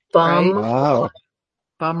 Bum. Right? Wow.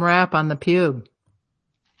 Bum rap on the pube.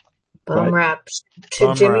 Bum rap.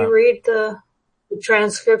 Should Jimmy read the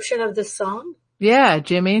transcription of this song? Yeah,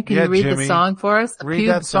 Jimmy, can you read the song for us? The read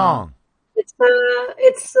that song.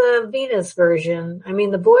 It's the Venus version. I mean,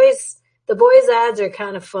 the boys ads are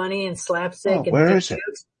kind of funny and slapstick. Oh, where is it?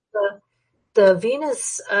 The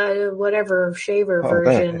Venus, whatever shaver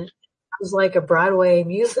version was like a Broadway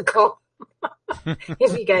musical.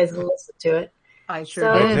 If you guys listen to it. I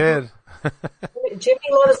sure did. Jimmy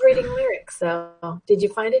loves reading lyrics. So did you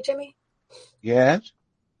find it, Jimmy? Yes.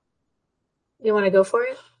 You want to go for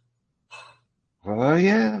it? Oh,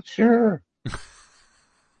 yeah, sure.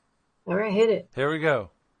 All right, hit it. Here we go.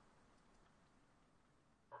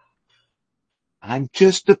 I'm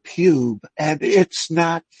just a pube, and it's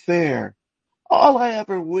not fair. All I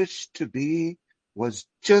ever wished to be was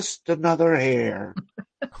just another hair.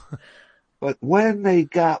 But when they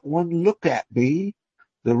got one look at me,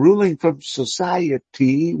 the ruling from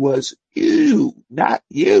society was you, not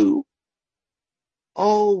you.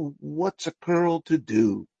 Oh, what's a curl to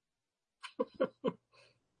do?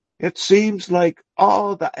 It seems like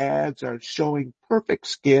all the ads are showing perfect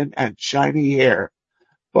skin and shiny hair.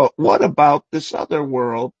 But what about this other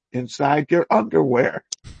world inside your underwear?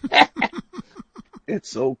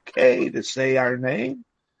 It's okay to say our name.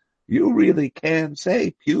 You really can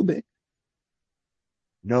say pubic.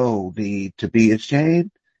 No need to be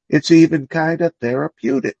ashamed. It's even kind of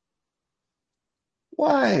therapeutic.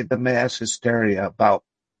 Why the mass hysteria about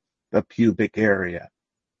the pubic area?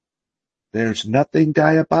 There's nothing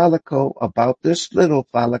diabolical about this little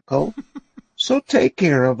follicle, so take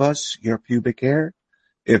care of us, your pubic hair.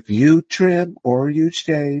 If you trim or you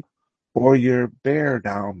shave or you're bare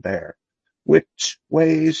down there, which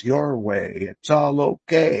way's your way? It's all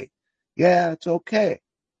okay. Yeah, it's okay.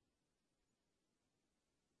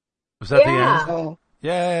 Was that the Yeah. end? Oh,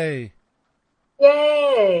 Yay!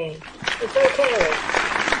 Yay! It's okay.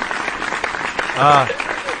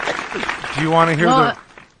 Do you want to hear Well,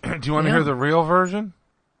 Do you want to hear the real version?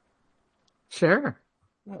 Sure.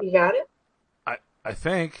 You got it? I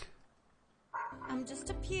think. I'm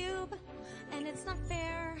just a pube, and it's not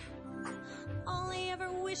fair. All I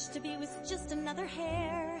ever wished to be was just another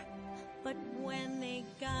hair. But when they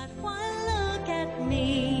got one look at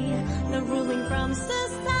me, the ruling from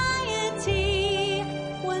society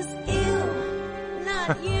was ew,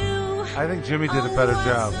 not you. I think Jimmy did a better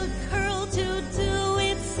job. A curl to do.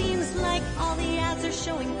 It seems like all the ads are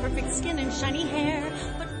showing perfect skin and shiny hair.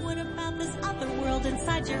 But what about this other world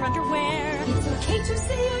inside your underwear? It's okay to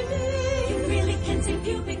say I mean. You really can say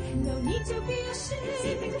pubic. No need to be ashamed. It's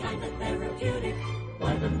even kind of therapeutic.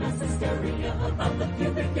 Why the mass hysteria about the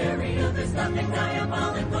pubic area? There's nothing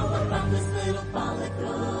diabolical about this little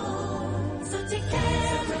follicle. So take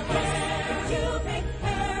care of your pubic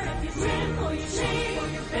hair. If you trim or you shave or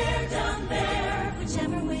you're bare down there,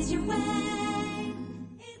 whichever way's your way,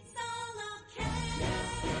 it's all okay.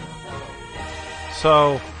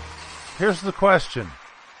 So, here's the question.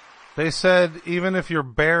 They said even if you're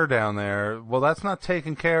bare down there, well, that's not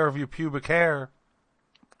taking care of your pubic hair.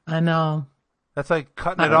 I know. That's like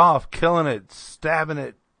cutting it off, killing it, stabbing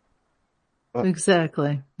it.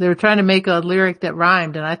 Exactly. They were trying to make a lyric that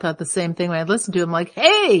rhymed, and I thought the same thing when I listened to it. I'm like,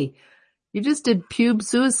 hey, you just did pube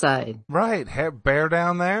suicide. Right. Bare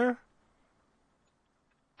down there?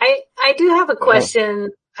 I do have a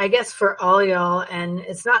question, I guess, for all y'all, and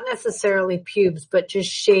it's not necessarily pubes, but just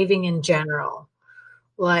shaving in general.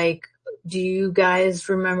 Like, do you guys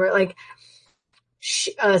remember, like,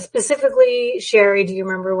 specifically, Sherry, do you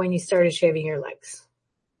remember when you started shaving your legs?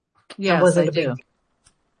 Yes, was it I a big do. deal?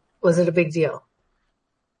 Was it a big deal?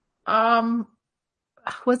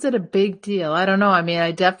 Was it a big deal? I don't know. I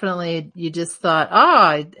mean, you just thought,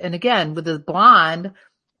 and again, with the blonde,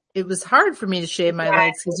 it was hard for me to shave my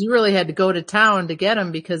legs because you really had to go to town to get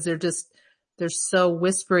them because they're so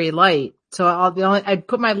whispery light. So I'd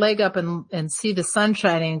put my leg up and see the sun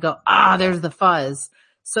shining and go, there's the fuzz.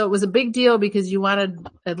 So it was a big deal because I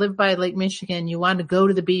lived by Lake Michigan. You wanted to go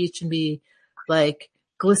to the beach and be like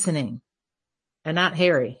glistening and not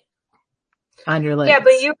hairy on your legs. Yeah,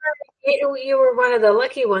 but you were one of the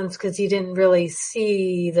lucky ones because you didn't really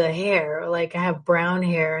see the hair. Like, I have brown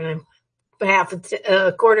hair and I'm half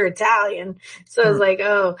a quarter Italian. So I was like,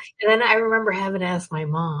 oh, and then I remember having to ask my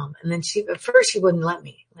mom, and then at first she wouldn't let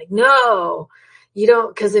me. Like, no, you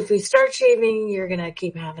don't, cause if you start shaving, you're going to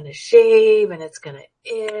keep having to shave and it's going to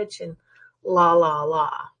itch and la, la,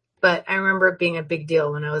 la. But I remember it being a big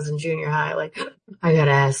deal when I was in junior high. Like, I got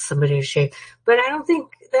to ask somebody to shave, but I don't think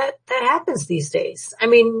that happens these days. I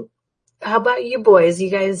mean, how about you boys? You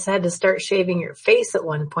guys had to start shaving your face at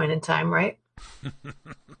one point in time, right?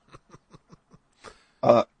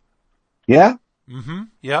 yeah. Mm-hmm.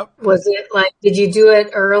 Yep. Was it like, did you do it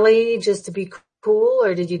early just to be cool,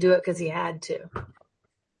 or did you do it because you had to?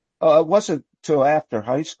 It wasn't till after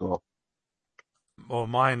high school. Well,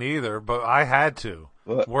 mine either, but I had to.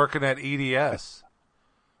 What? Working at EDS.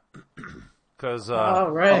 Because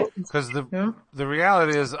right. the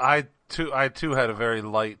reality is I too had a very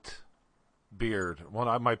light beard.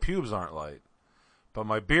 Well, my pubes aren't light, but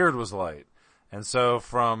my beard was light. And so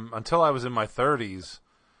until I was in my 30s,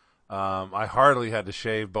 I hardly had to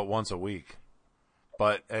shave but once a week.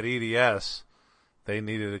 But at EDS, they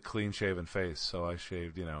needed a clean-shaven face, so I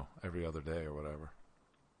shaved, every other day or whatever.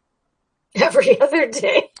 Every other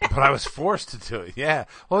day. But I was forced to do it, yeah.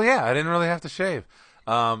 Well, yeah, I didn't really have to shave.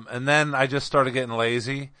 And then I just started getting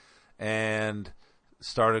lazy and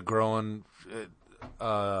started growing,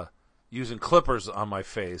 using clippers on my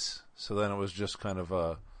face. So then it was just kind of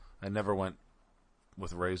I never went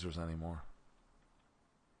with razors anymore.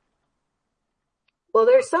 Well,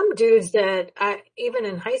 there's some dudes that even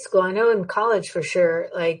in high school, I know in college for sure,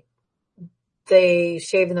 like they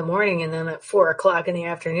shave in the morning and then at 4:00 in the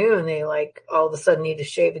afternoon, they like all of a sudden need to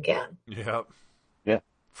shave again. Yep. Yeah.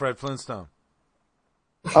 Fred Flintstone.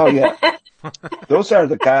 Oh yeah. Those are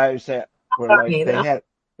the guys that were Funny, like,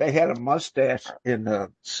 they had a mustache in the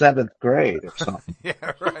 7th grade or something.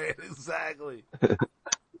 Yeah, right. Exactly.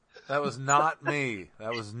 That was not me.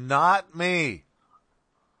 That was not me.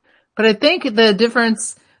 But I think the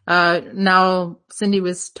difference, now Cindy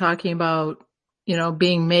was talking about,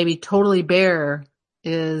 being maybe totally bare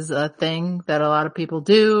is a thing that a lot of people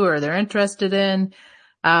do or they're interested in.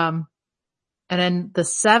 And in the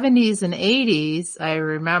 70s and 80s, I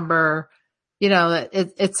remember,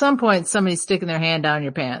 that at some point somebody's sticking their hand down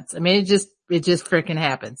your pants. I mean, it just freaking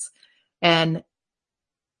happens. And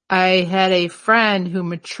I had a friend who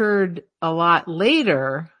matured a lot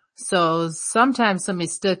later. So sometimes somebody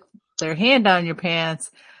stuck their hand down your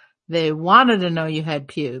pants. They wanted to know you had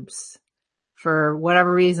pubes for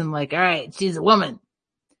whatever reason. Like, all right, she's a woman.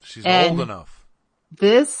 She's old enough.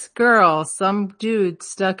 This girl, some dude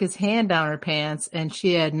stuck his hand down her pants and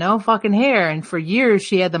she had no fucking hair. And for years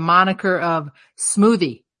she had the moniker of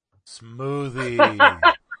Smoothie.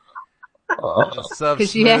 Smoothie. What's up,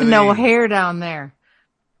 because she had no hair down there.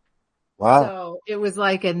 Wow. So it was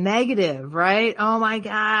like a negative, right? Oh my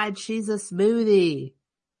God, she's a smoothie.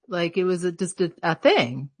 Like it was just a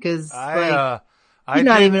thing because she's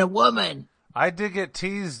not even a woman. I did get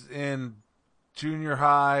teased in junior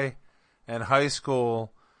high and high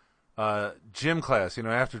school, gym class.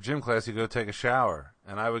 After gym class, you go take a shower,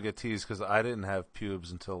 and I would get teased because I didn't have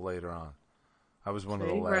pubes until later on. I was one of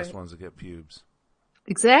the last ones to get pubes.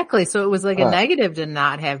 Exactly. So it was like a negative to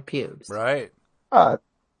not have pubes. Right.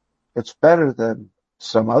 It's better than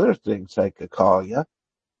some other things I could call you.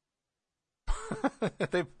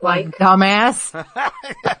 Like dumbass.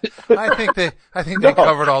 I think they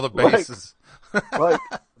covered all the bases. Like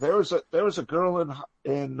there was a girl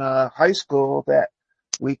in high school that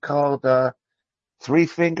we called Three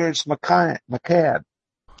Fingers McCann.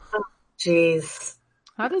 Jeez.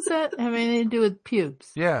 How does that have anything to do with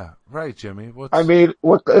pubes? Yeah, right, Jimmy.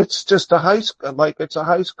 It's just a high school, it's a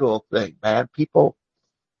high school thing, man. People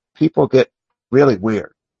get really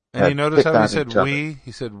weird. And you notice how he said we?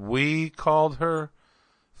 He said we called her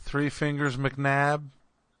Three Fingers McNabb.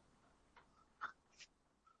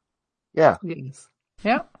 Yeah. Yes.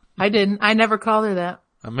 Yeah. I didn't. I never called her that.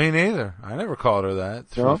 Me neither. I never called her that.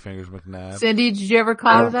 Three Fingers McNabb. Cindy, did you ever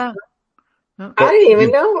call her that? No. I didn't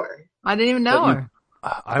even know her. I didn't even know her.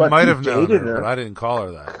 I might have known her, but I didn't call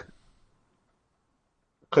her that.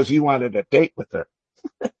 Because you wanted a date with her.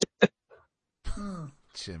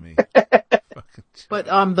 Jimmy. But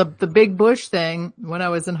the Big Bush thing, when I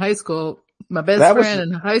was in high school, my best friend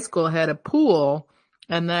in high school had a pool,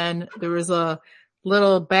 and then there was a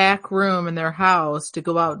little back room in their house to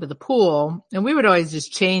go out to the pool, and we would always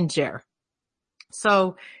just change there.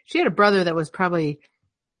 So she had a brother that was probably,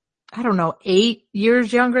 8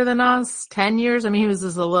 years younger than us, 10 years. I mean, he was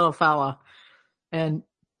just a little fella. And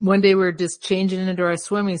one day we were just changing into our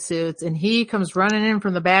swimming suits, and he comes running in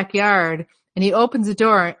from the backyard, and he opens the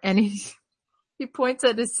door, and he points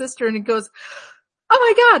at his sister, and he goes, "Oh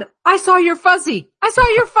my God, I saw your fuzzy. I saw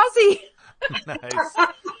your fuzzy."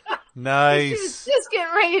 Nice. She was just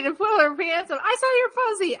getting ready to pull her pants up. "I saw your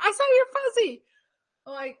fuzzy. I saw your fuzzy."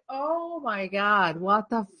 I'm like, oh my God, what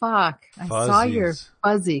the fuck? I saw your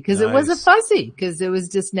fuzzy. Because it was a fuzzy. Because it was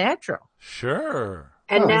just natural. Sure.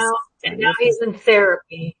 And now he's in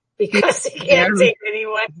therapy because he can't take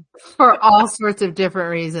anyone. For all sorts of different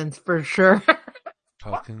reasons, for sure.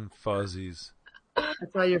 Fucking fuzzies. I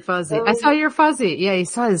saw your fuzzy. I saw your fuzzy. Yeah, he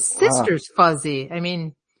saw his sister's fuzzy. I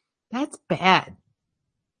mean, that's bad.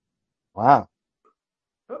 Wow.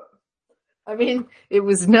 I mean, it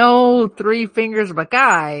was no Three Fingers of a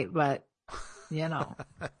guy, but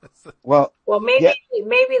Well, maybe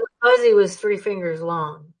the fuzzy was 3 fingers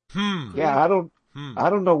long. Yeah, I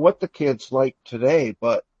don't know what the kids like today,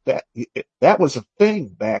 but that was a thing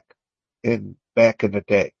back in the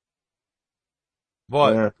day.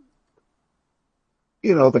 What? Where,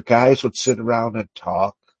 the guys would sit around and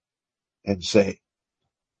talk and say,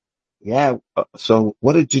 "Yeah, so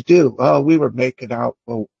what did you do?" "Oh, we were making out."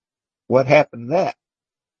 "Well, what happened then?"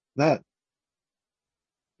 And,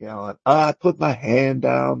 I put my hand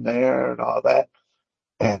down there and all that.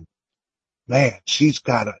 And man, she's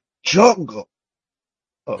got a jungle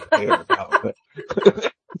of hair about it.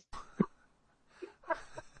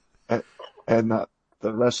 and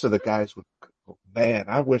the rest of the guys would go, "Man,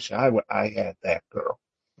 I wish I had that girl."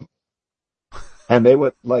 And they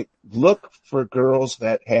would look for girls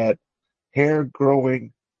that had hair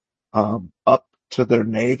growing up to their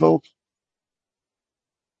navels.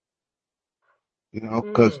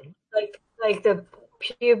 Because like the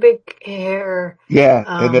pubic hair. Yeah,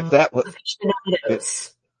 and if that was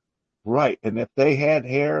aficionados. Right, and if they had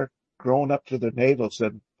hair growing up to their navels,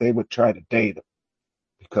 then they would try to date them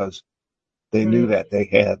because they knew that they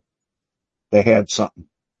had something.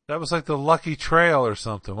 That was like the Lucky Trail or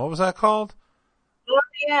something. What was that called? Oh,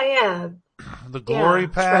 yeah. The Glory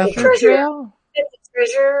Path? Treasure Trail?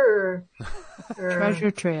 Treasure or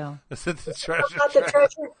Treasure Trail. Is it the Treasure about Trail? the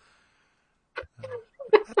treasure?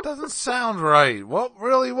 That doesn't sound right. What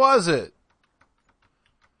really was it?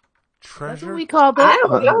 That's Treasure? what we called I it.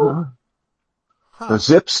 don't know. The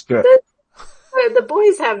zip strip. The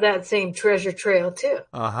boys have that same treasure trail too.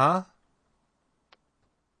 Uh-huh.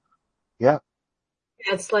 Yeah.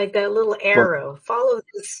 It's like that little arrow. Follow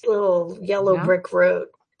this little yellow brick road.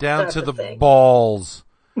 Down type to of the thing. balls.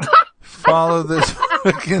 Follow this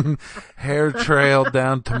fucking hair trail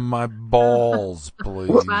down to my balls,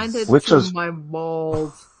 please. Find it Which to was- my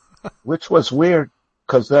balls. Which was weird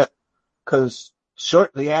because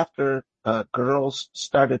shortly after girls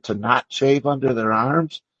started to not shave under their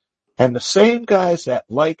arms, and the same guys that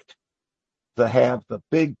liked to have the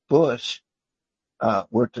big bush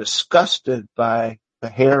were disgusted by the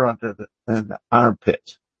hair under the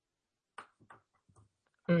armpits,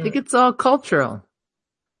 I think it's all cultural.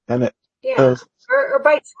 and it Yeah. Or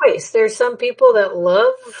by choice. There's some people that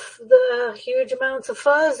love the huge amounts of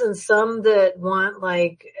fuzz and some that want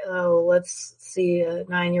like, oh, let's see a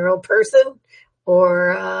 9-year-old person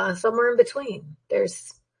or somewhere in between.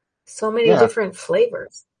 There's so many different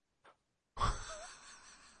flavors.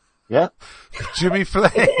 yeah. Jimmy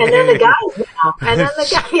Flavor. And then the guys now. And then the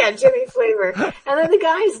guy, yeah, Jimmy Flavor. And then the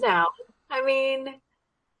guys now. I mean,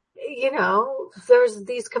 you know, there's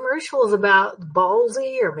these commercials about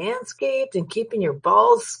Ballsy or Manscaped and keeping your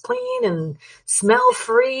balls clean and smell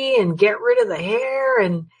free and get rid of the hair.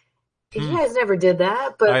 And you guys never did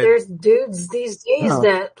that, but there's dudes these days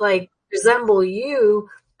that like resemble you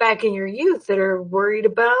back in your youth that are worried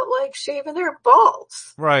about like shaving their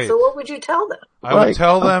balls. Right. So what would you tell them? I would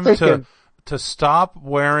tell I'm them thinking- to stop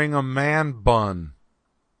wearing a man bun.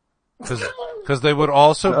 Cause they would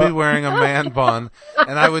also be wearing a man bun.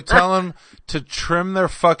 And I would tell them to trim their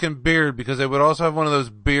fucking beard because they would also have one of those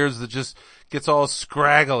beards that just gets all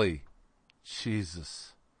scraggly.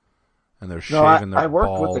 Jesus. And they're shaving their I worked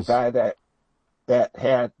balls. with a guy that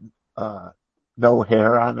had no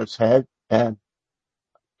hair on his head, and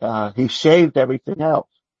he shaved everything else.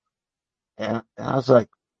 And I was like,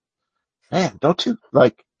 man, don't you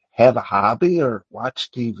like have a hobby or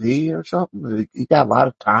watch TV or something? You got a lot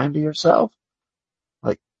of time to yourself.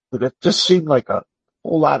 Like, but it just seemed like a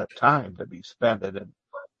whole lot of time to be spent in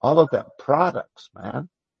all of them products, man.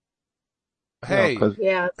 Hey. You know, 'cause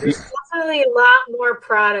Yeah, there's definitely a lot more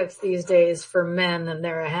products these days for men than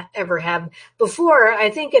there ever have before. I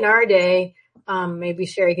think in our day, maybe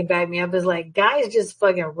Sherry can back me up, is like guys just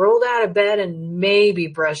fucking rolled out of bed and maybe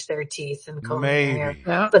brushed their teeth and combed their hair.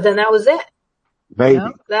 Yeah. But then that was it. maybe. Yeah.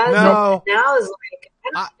 That's No. now is like,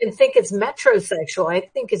 I don't even think it's metrosexual. I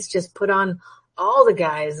think it's just put on all the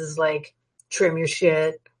guys is like, trim your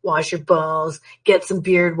shit, wash your balls, get some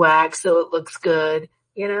beard wax so it looks good,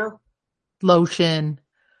 you know? Lotion.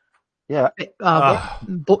 Yeah.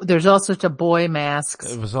 There's all sorts of boy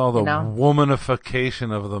masks. It was all the you know?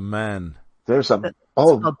 womanification of the men. There's a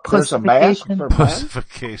called there's a mask pussification. for men.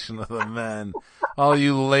 Pussification of the men. All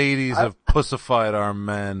you ladies have pussified our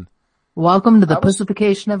men. Welcome to the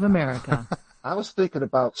pussification of America. I was thinking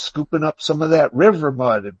about scooping up some of that river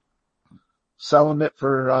mud and selling it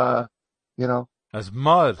for, As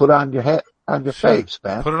mud. put on your head, on your Sure. face,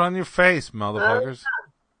 man. Put it on your face, motherfuckers.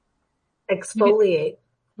 Exfoliate.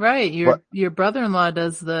 Right. What? Your brother-in-law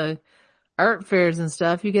does the art fairs and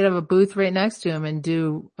stuff. You could have a booth right next to him and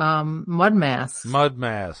do mud masks. Mud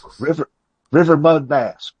masks. River mud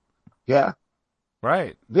mask. Yeah.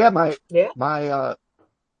 Right. Yeah, Yeah.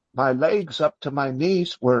 my legs up to my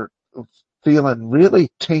knees were feeling really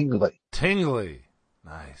tingly. Tingly.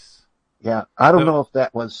 Nice. Yeah. I don't know if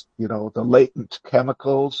that was, the latent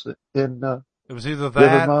chemicals in It was either river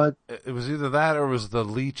that. mud. It was either that or it was the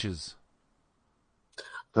leeches.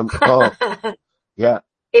 Yeah.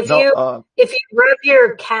 If No, you rub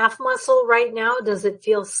your calf muscle right now, does it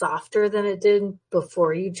feel softer than it did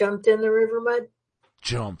before you jumped in the river mud?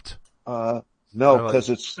 Jumped. no, like- because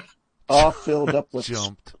it's all filled up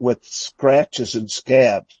Jumped. with scratches and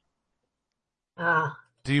scabs. Ah,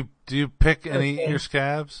 Do you pick and eat Okay. your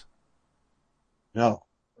scabs? No.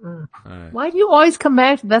 All right. Why do you always come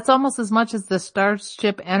back? That's almost as much as the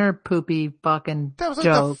Starship Enter poopy fucking That was like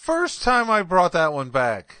joke. the first time I brought that one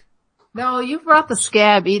back. No, you brought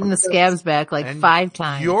the eating the scabs back like And 5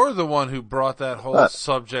 times. You're the one who brought that whole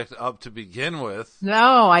subject up to begin with.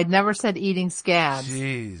 No, I'd never said eating scabs.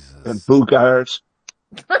 Jesus. And boogars.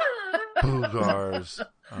 Boogars.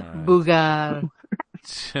 All right. Booga.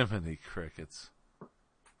 Jiminy crickets.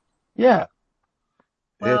 Yeah.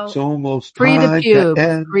 Well, it's almost free the time pube. to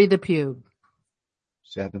end. Free the pube.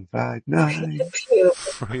 759.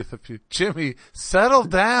 Free the pube. Jimmy, settle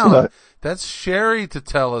down. What? That's Sherry to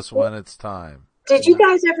tell us when it's time. Did you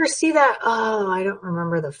guys ever see that? Oh, I don't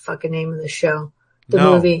remember the fucking name of the show, the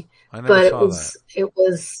No, movie, I never but saw it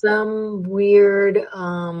was some weird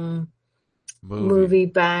movie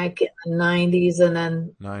back in the 90s, and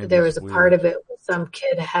then 90s, there was a weird. part of it where some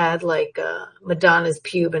kid had like Madonna's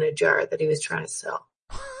pube in a jar that he was trying to sell.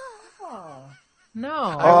 Oh, no.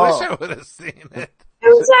 I wish I would have seen it. It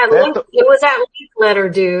was that letter,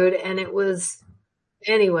 dude, and it was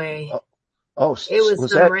anyway. It was some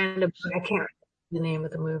that random. I can't remember the name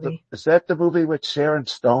of the movie. is that the movie with Sharon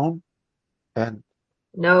Stone? And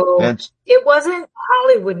No, and it wasn't a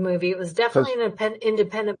Hollywood movie. It was definitely an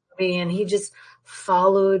independent movie, and he just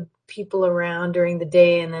followed people around during the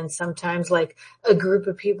day, and then sometimes like a group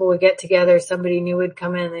of people would get together, somebody new would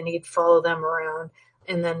come in, and he'd follow them around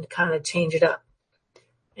and then kind of change it up.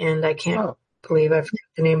 And I can't believe I forgot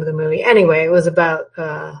the name of the movie. Anyway, it was about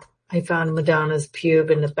I found Madonna's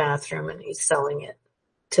pube in the bathroom, and he's selling it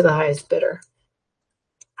to the highest bidder.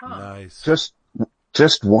 Nice.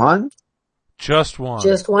 just one? Just one.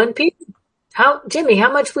 Just one pube. Jimmy,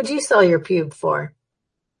 how much would you sell your pube for?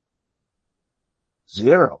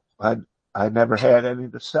 0. I never had any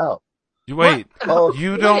to sell. Wait, Oh,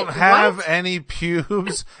 you don't Wait, have what? any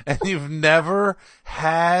pubes and you've never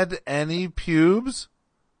had any pubes?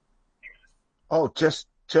 just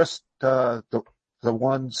the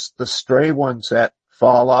ones, the stray ones that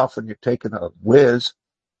fall off and you're taking a whiz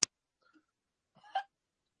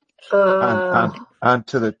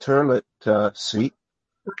onto the toilet seat.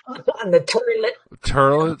 On the toilet.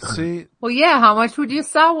 Turlet seat? Well, yeah. How much would you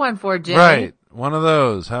sell one for, Jimmy? Right. One of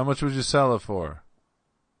those. How much would you sell it for?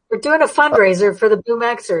 We're doing a fundraiser for the Boom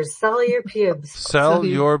Xers. Sell your pubes. Sell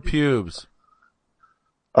your pubes.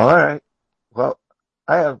 All right. Well,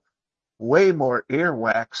 I have way more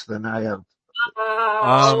earwax than I have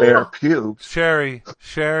spare pubes. Sherry.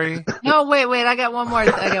 No, wait. I got one more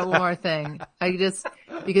thing.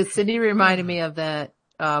 Because Cindy reminded me of that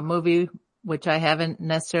movie, which I haven't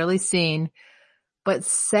necessarily seen, but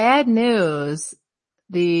sad news.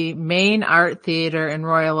 The main art theater in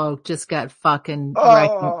Royal Oak just got fucking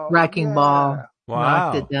wrecking ball.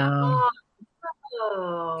 Wow. Knocked it down.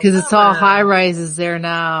 Cause it's all high rises there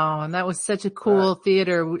now. And that was such a cool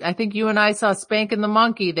theater. I think you and I saw Spank and the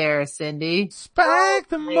Monkey there, Cindy. Spank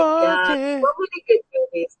the Monkey. What many good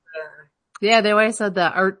movies there? Yeah, they always had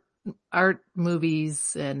the art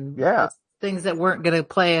movies and things that weren't going to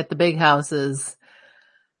play at the big houses.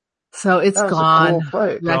 So it's That was a gone. cool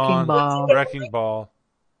place. Wrecking ball.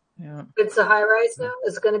 Yeah. It's a high rise now?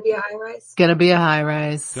 Is it going to be a high rise? It's going to be a high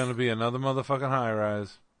rise. It's gonna be another motherfucking high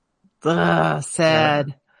rise. Ugh, sad.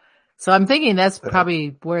 Yeah. So I'm thinking that's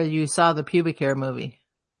probably where you saw the pubic hair movie.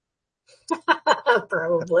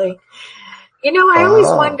 Probably. You know, I always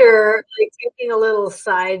wonder, like taking a little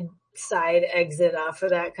side exit off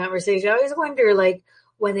of that conversation, I always wonder, like,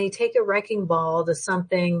 when they take a wrecking ball to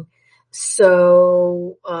something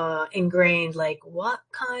so ingrained, like, what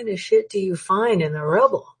kind of shit do you find in the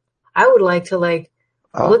rubble? I would like to,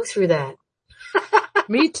 look through that.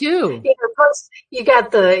 Me too. You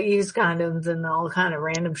got the used condoms and all kind of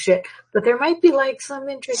random shit, but there might be like some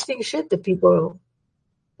interesting shit that people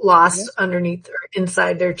lost underneath or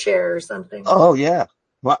inside their chair or something. Oh yeah.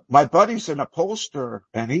 My buddy's an upholsterer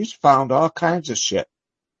and he's found all kinds of shit.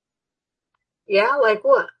 Yeah, like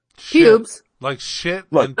what? Pubes. Like shit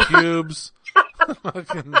and pubes.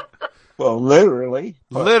 Well, literally.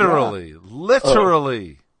 Literally.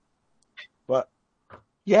 But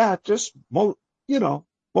yeah, just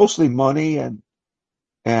mostly money and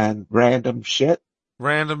random shit.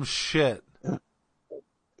 Rings.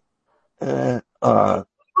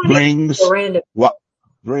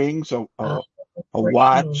 Rings, a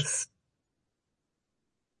watch.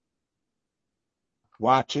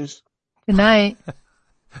 Watches. Good night.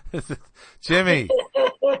 Jimmy,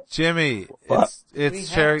 it's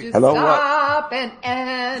Sherry. Hello, stop and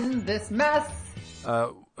end this mess.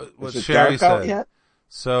 What Sherry said.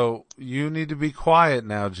 So you need to be quiet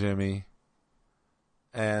now, Jimmy,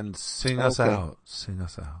 and sing us out. Sing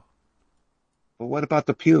us out. Well, what about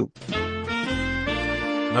the pube?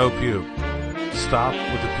 No pube. Stop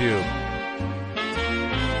with the pube.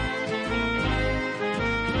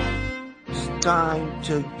 It's time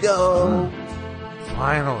to go.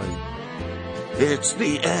 Finally. It's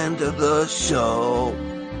the end of the show.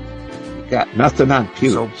 Got nothing on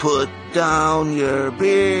pubes. So put down your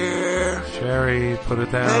beer. Sherry, put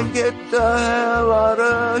it down. And get the hell out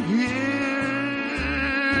of here.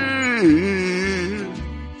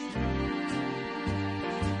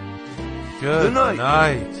 Good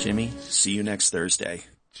night. Jimmy, see you next Thursday.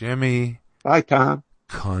 Jimmy. Bye, Tom.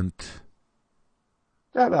 Cunt.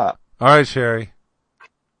 Shut up. All right, Sherry.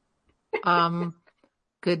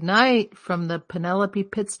 Good night from the Penelope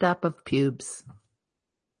Pit Stop of Pubes.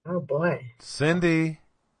 Oh boy. Cindy.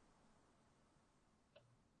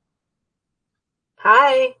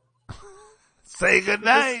 Hi. Say good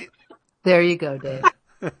night. There you go, Dave.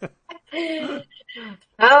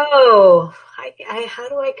 Oh, how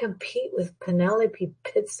do I compete with Penelope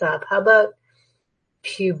Pit Stop? How about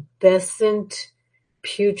pubescent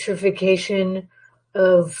putrefaction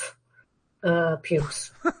of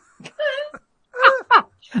pubes?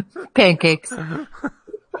 Pancakes.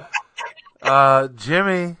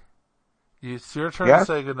 Jimmy, it's your turn to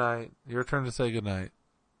say goodnight. Your turn to say goodnight.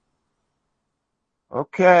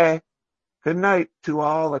 Okay. Good night to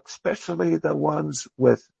all, especially the ones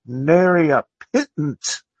with nary a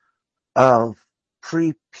pittance of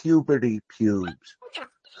pre-puberty pubes.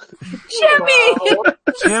 Jimmy!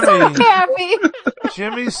 So happy.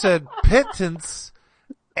 Jimmy said pittance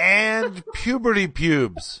and puberty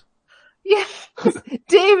pubes. Yes.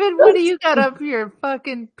 David, what do you got up your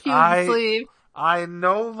fucking pube sleeve? I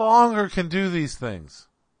no longer can do these things.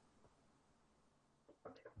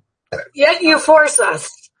 Yet you force us.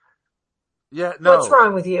 Yeah, no. What's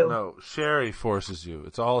wrong with you? No, Sherry forces you.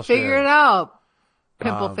 It's all Sherry. Figure it out,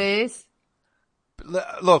 pimple face.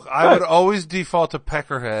 Look, I would always default to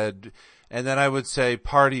peckerhead, and then I would say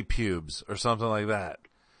party pubes or something like that.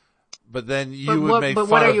 But then you would make fun of me. But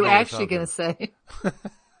what are you actually going to say?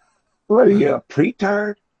 What are you, a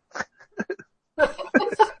pretard? Retard.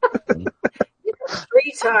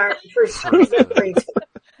 For sure. Pretard.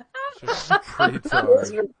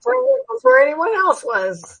 Before anyone else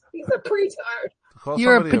was. He's a pretard.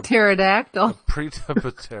 You're a pterodactyl. A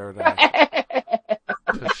pterodactyl.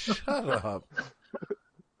 Shut up.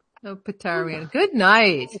 No Patarian. Good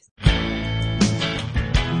night.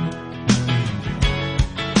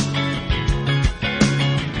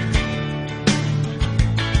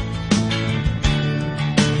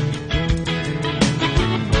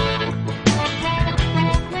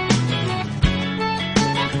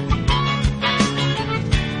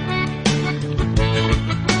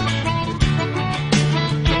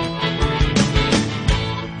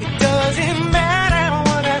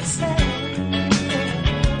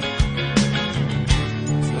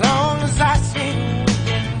 As long as I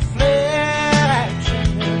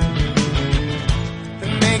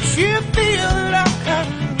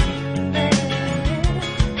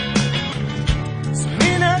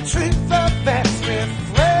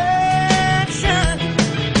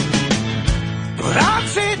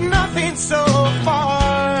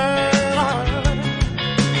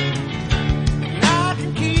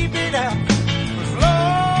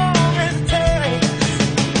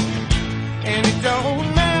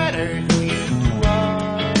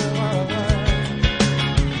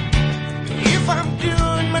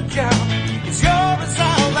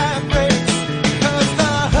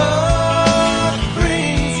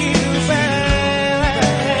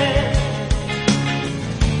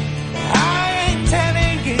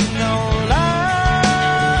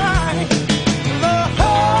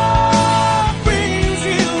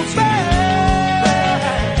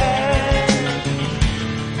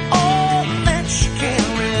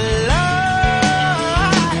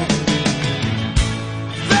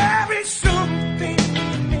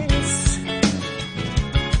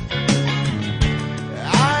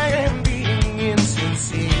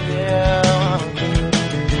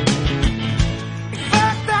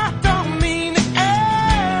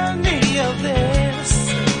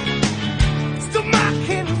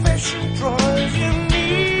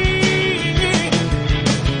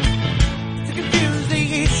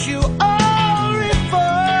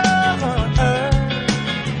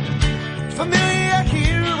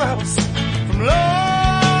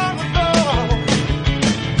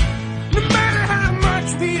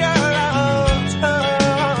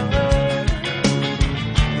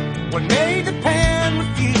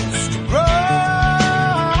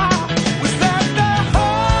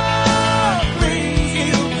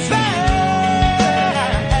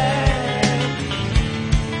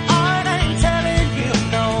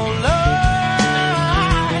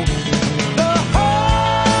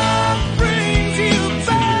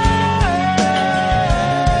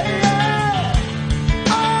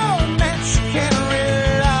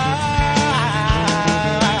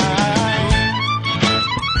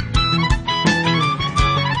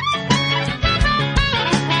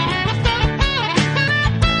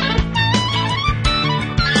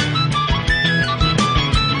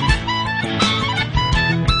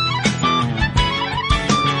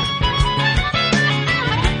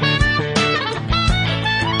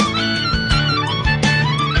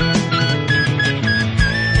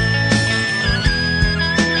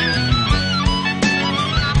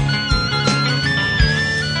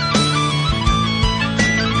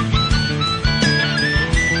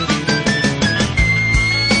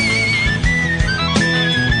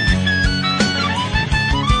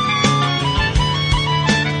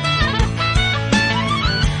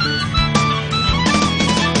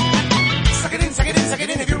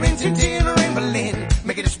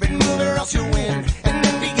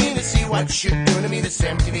This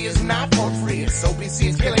MTV is not for free. It's OPC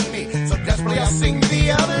is killing me. So desperately I'll sing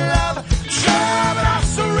the other love. Sure, but I'm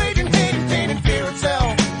so raging, hating, pain, and fear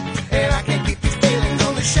itself. And I can't keep these feelings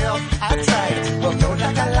on the shelf. I've tried, well, no,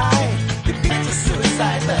 like I lied. You beat it to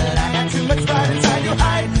suicide, but I got too much pride inside. You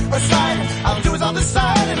hide or slide. I'll do is I'll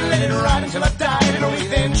decide and let it ride until I die. And only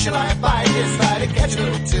then shall I abide this fight to catch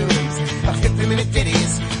little tunes of 50-minute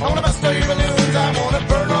ditties. I wanna bust all your balloons. I wanna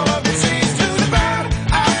burn all of your cities to the ground.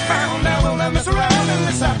 I found I will not mess around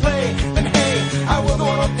unless I play. Then hey, I will go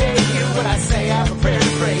on all day. Hear what I say. I have a prayer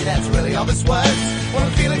to pray. That's really all this was. When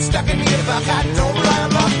I'm feeling stuck in here, if I got no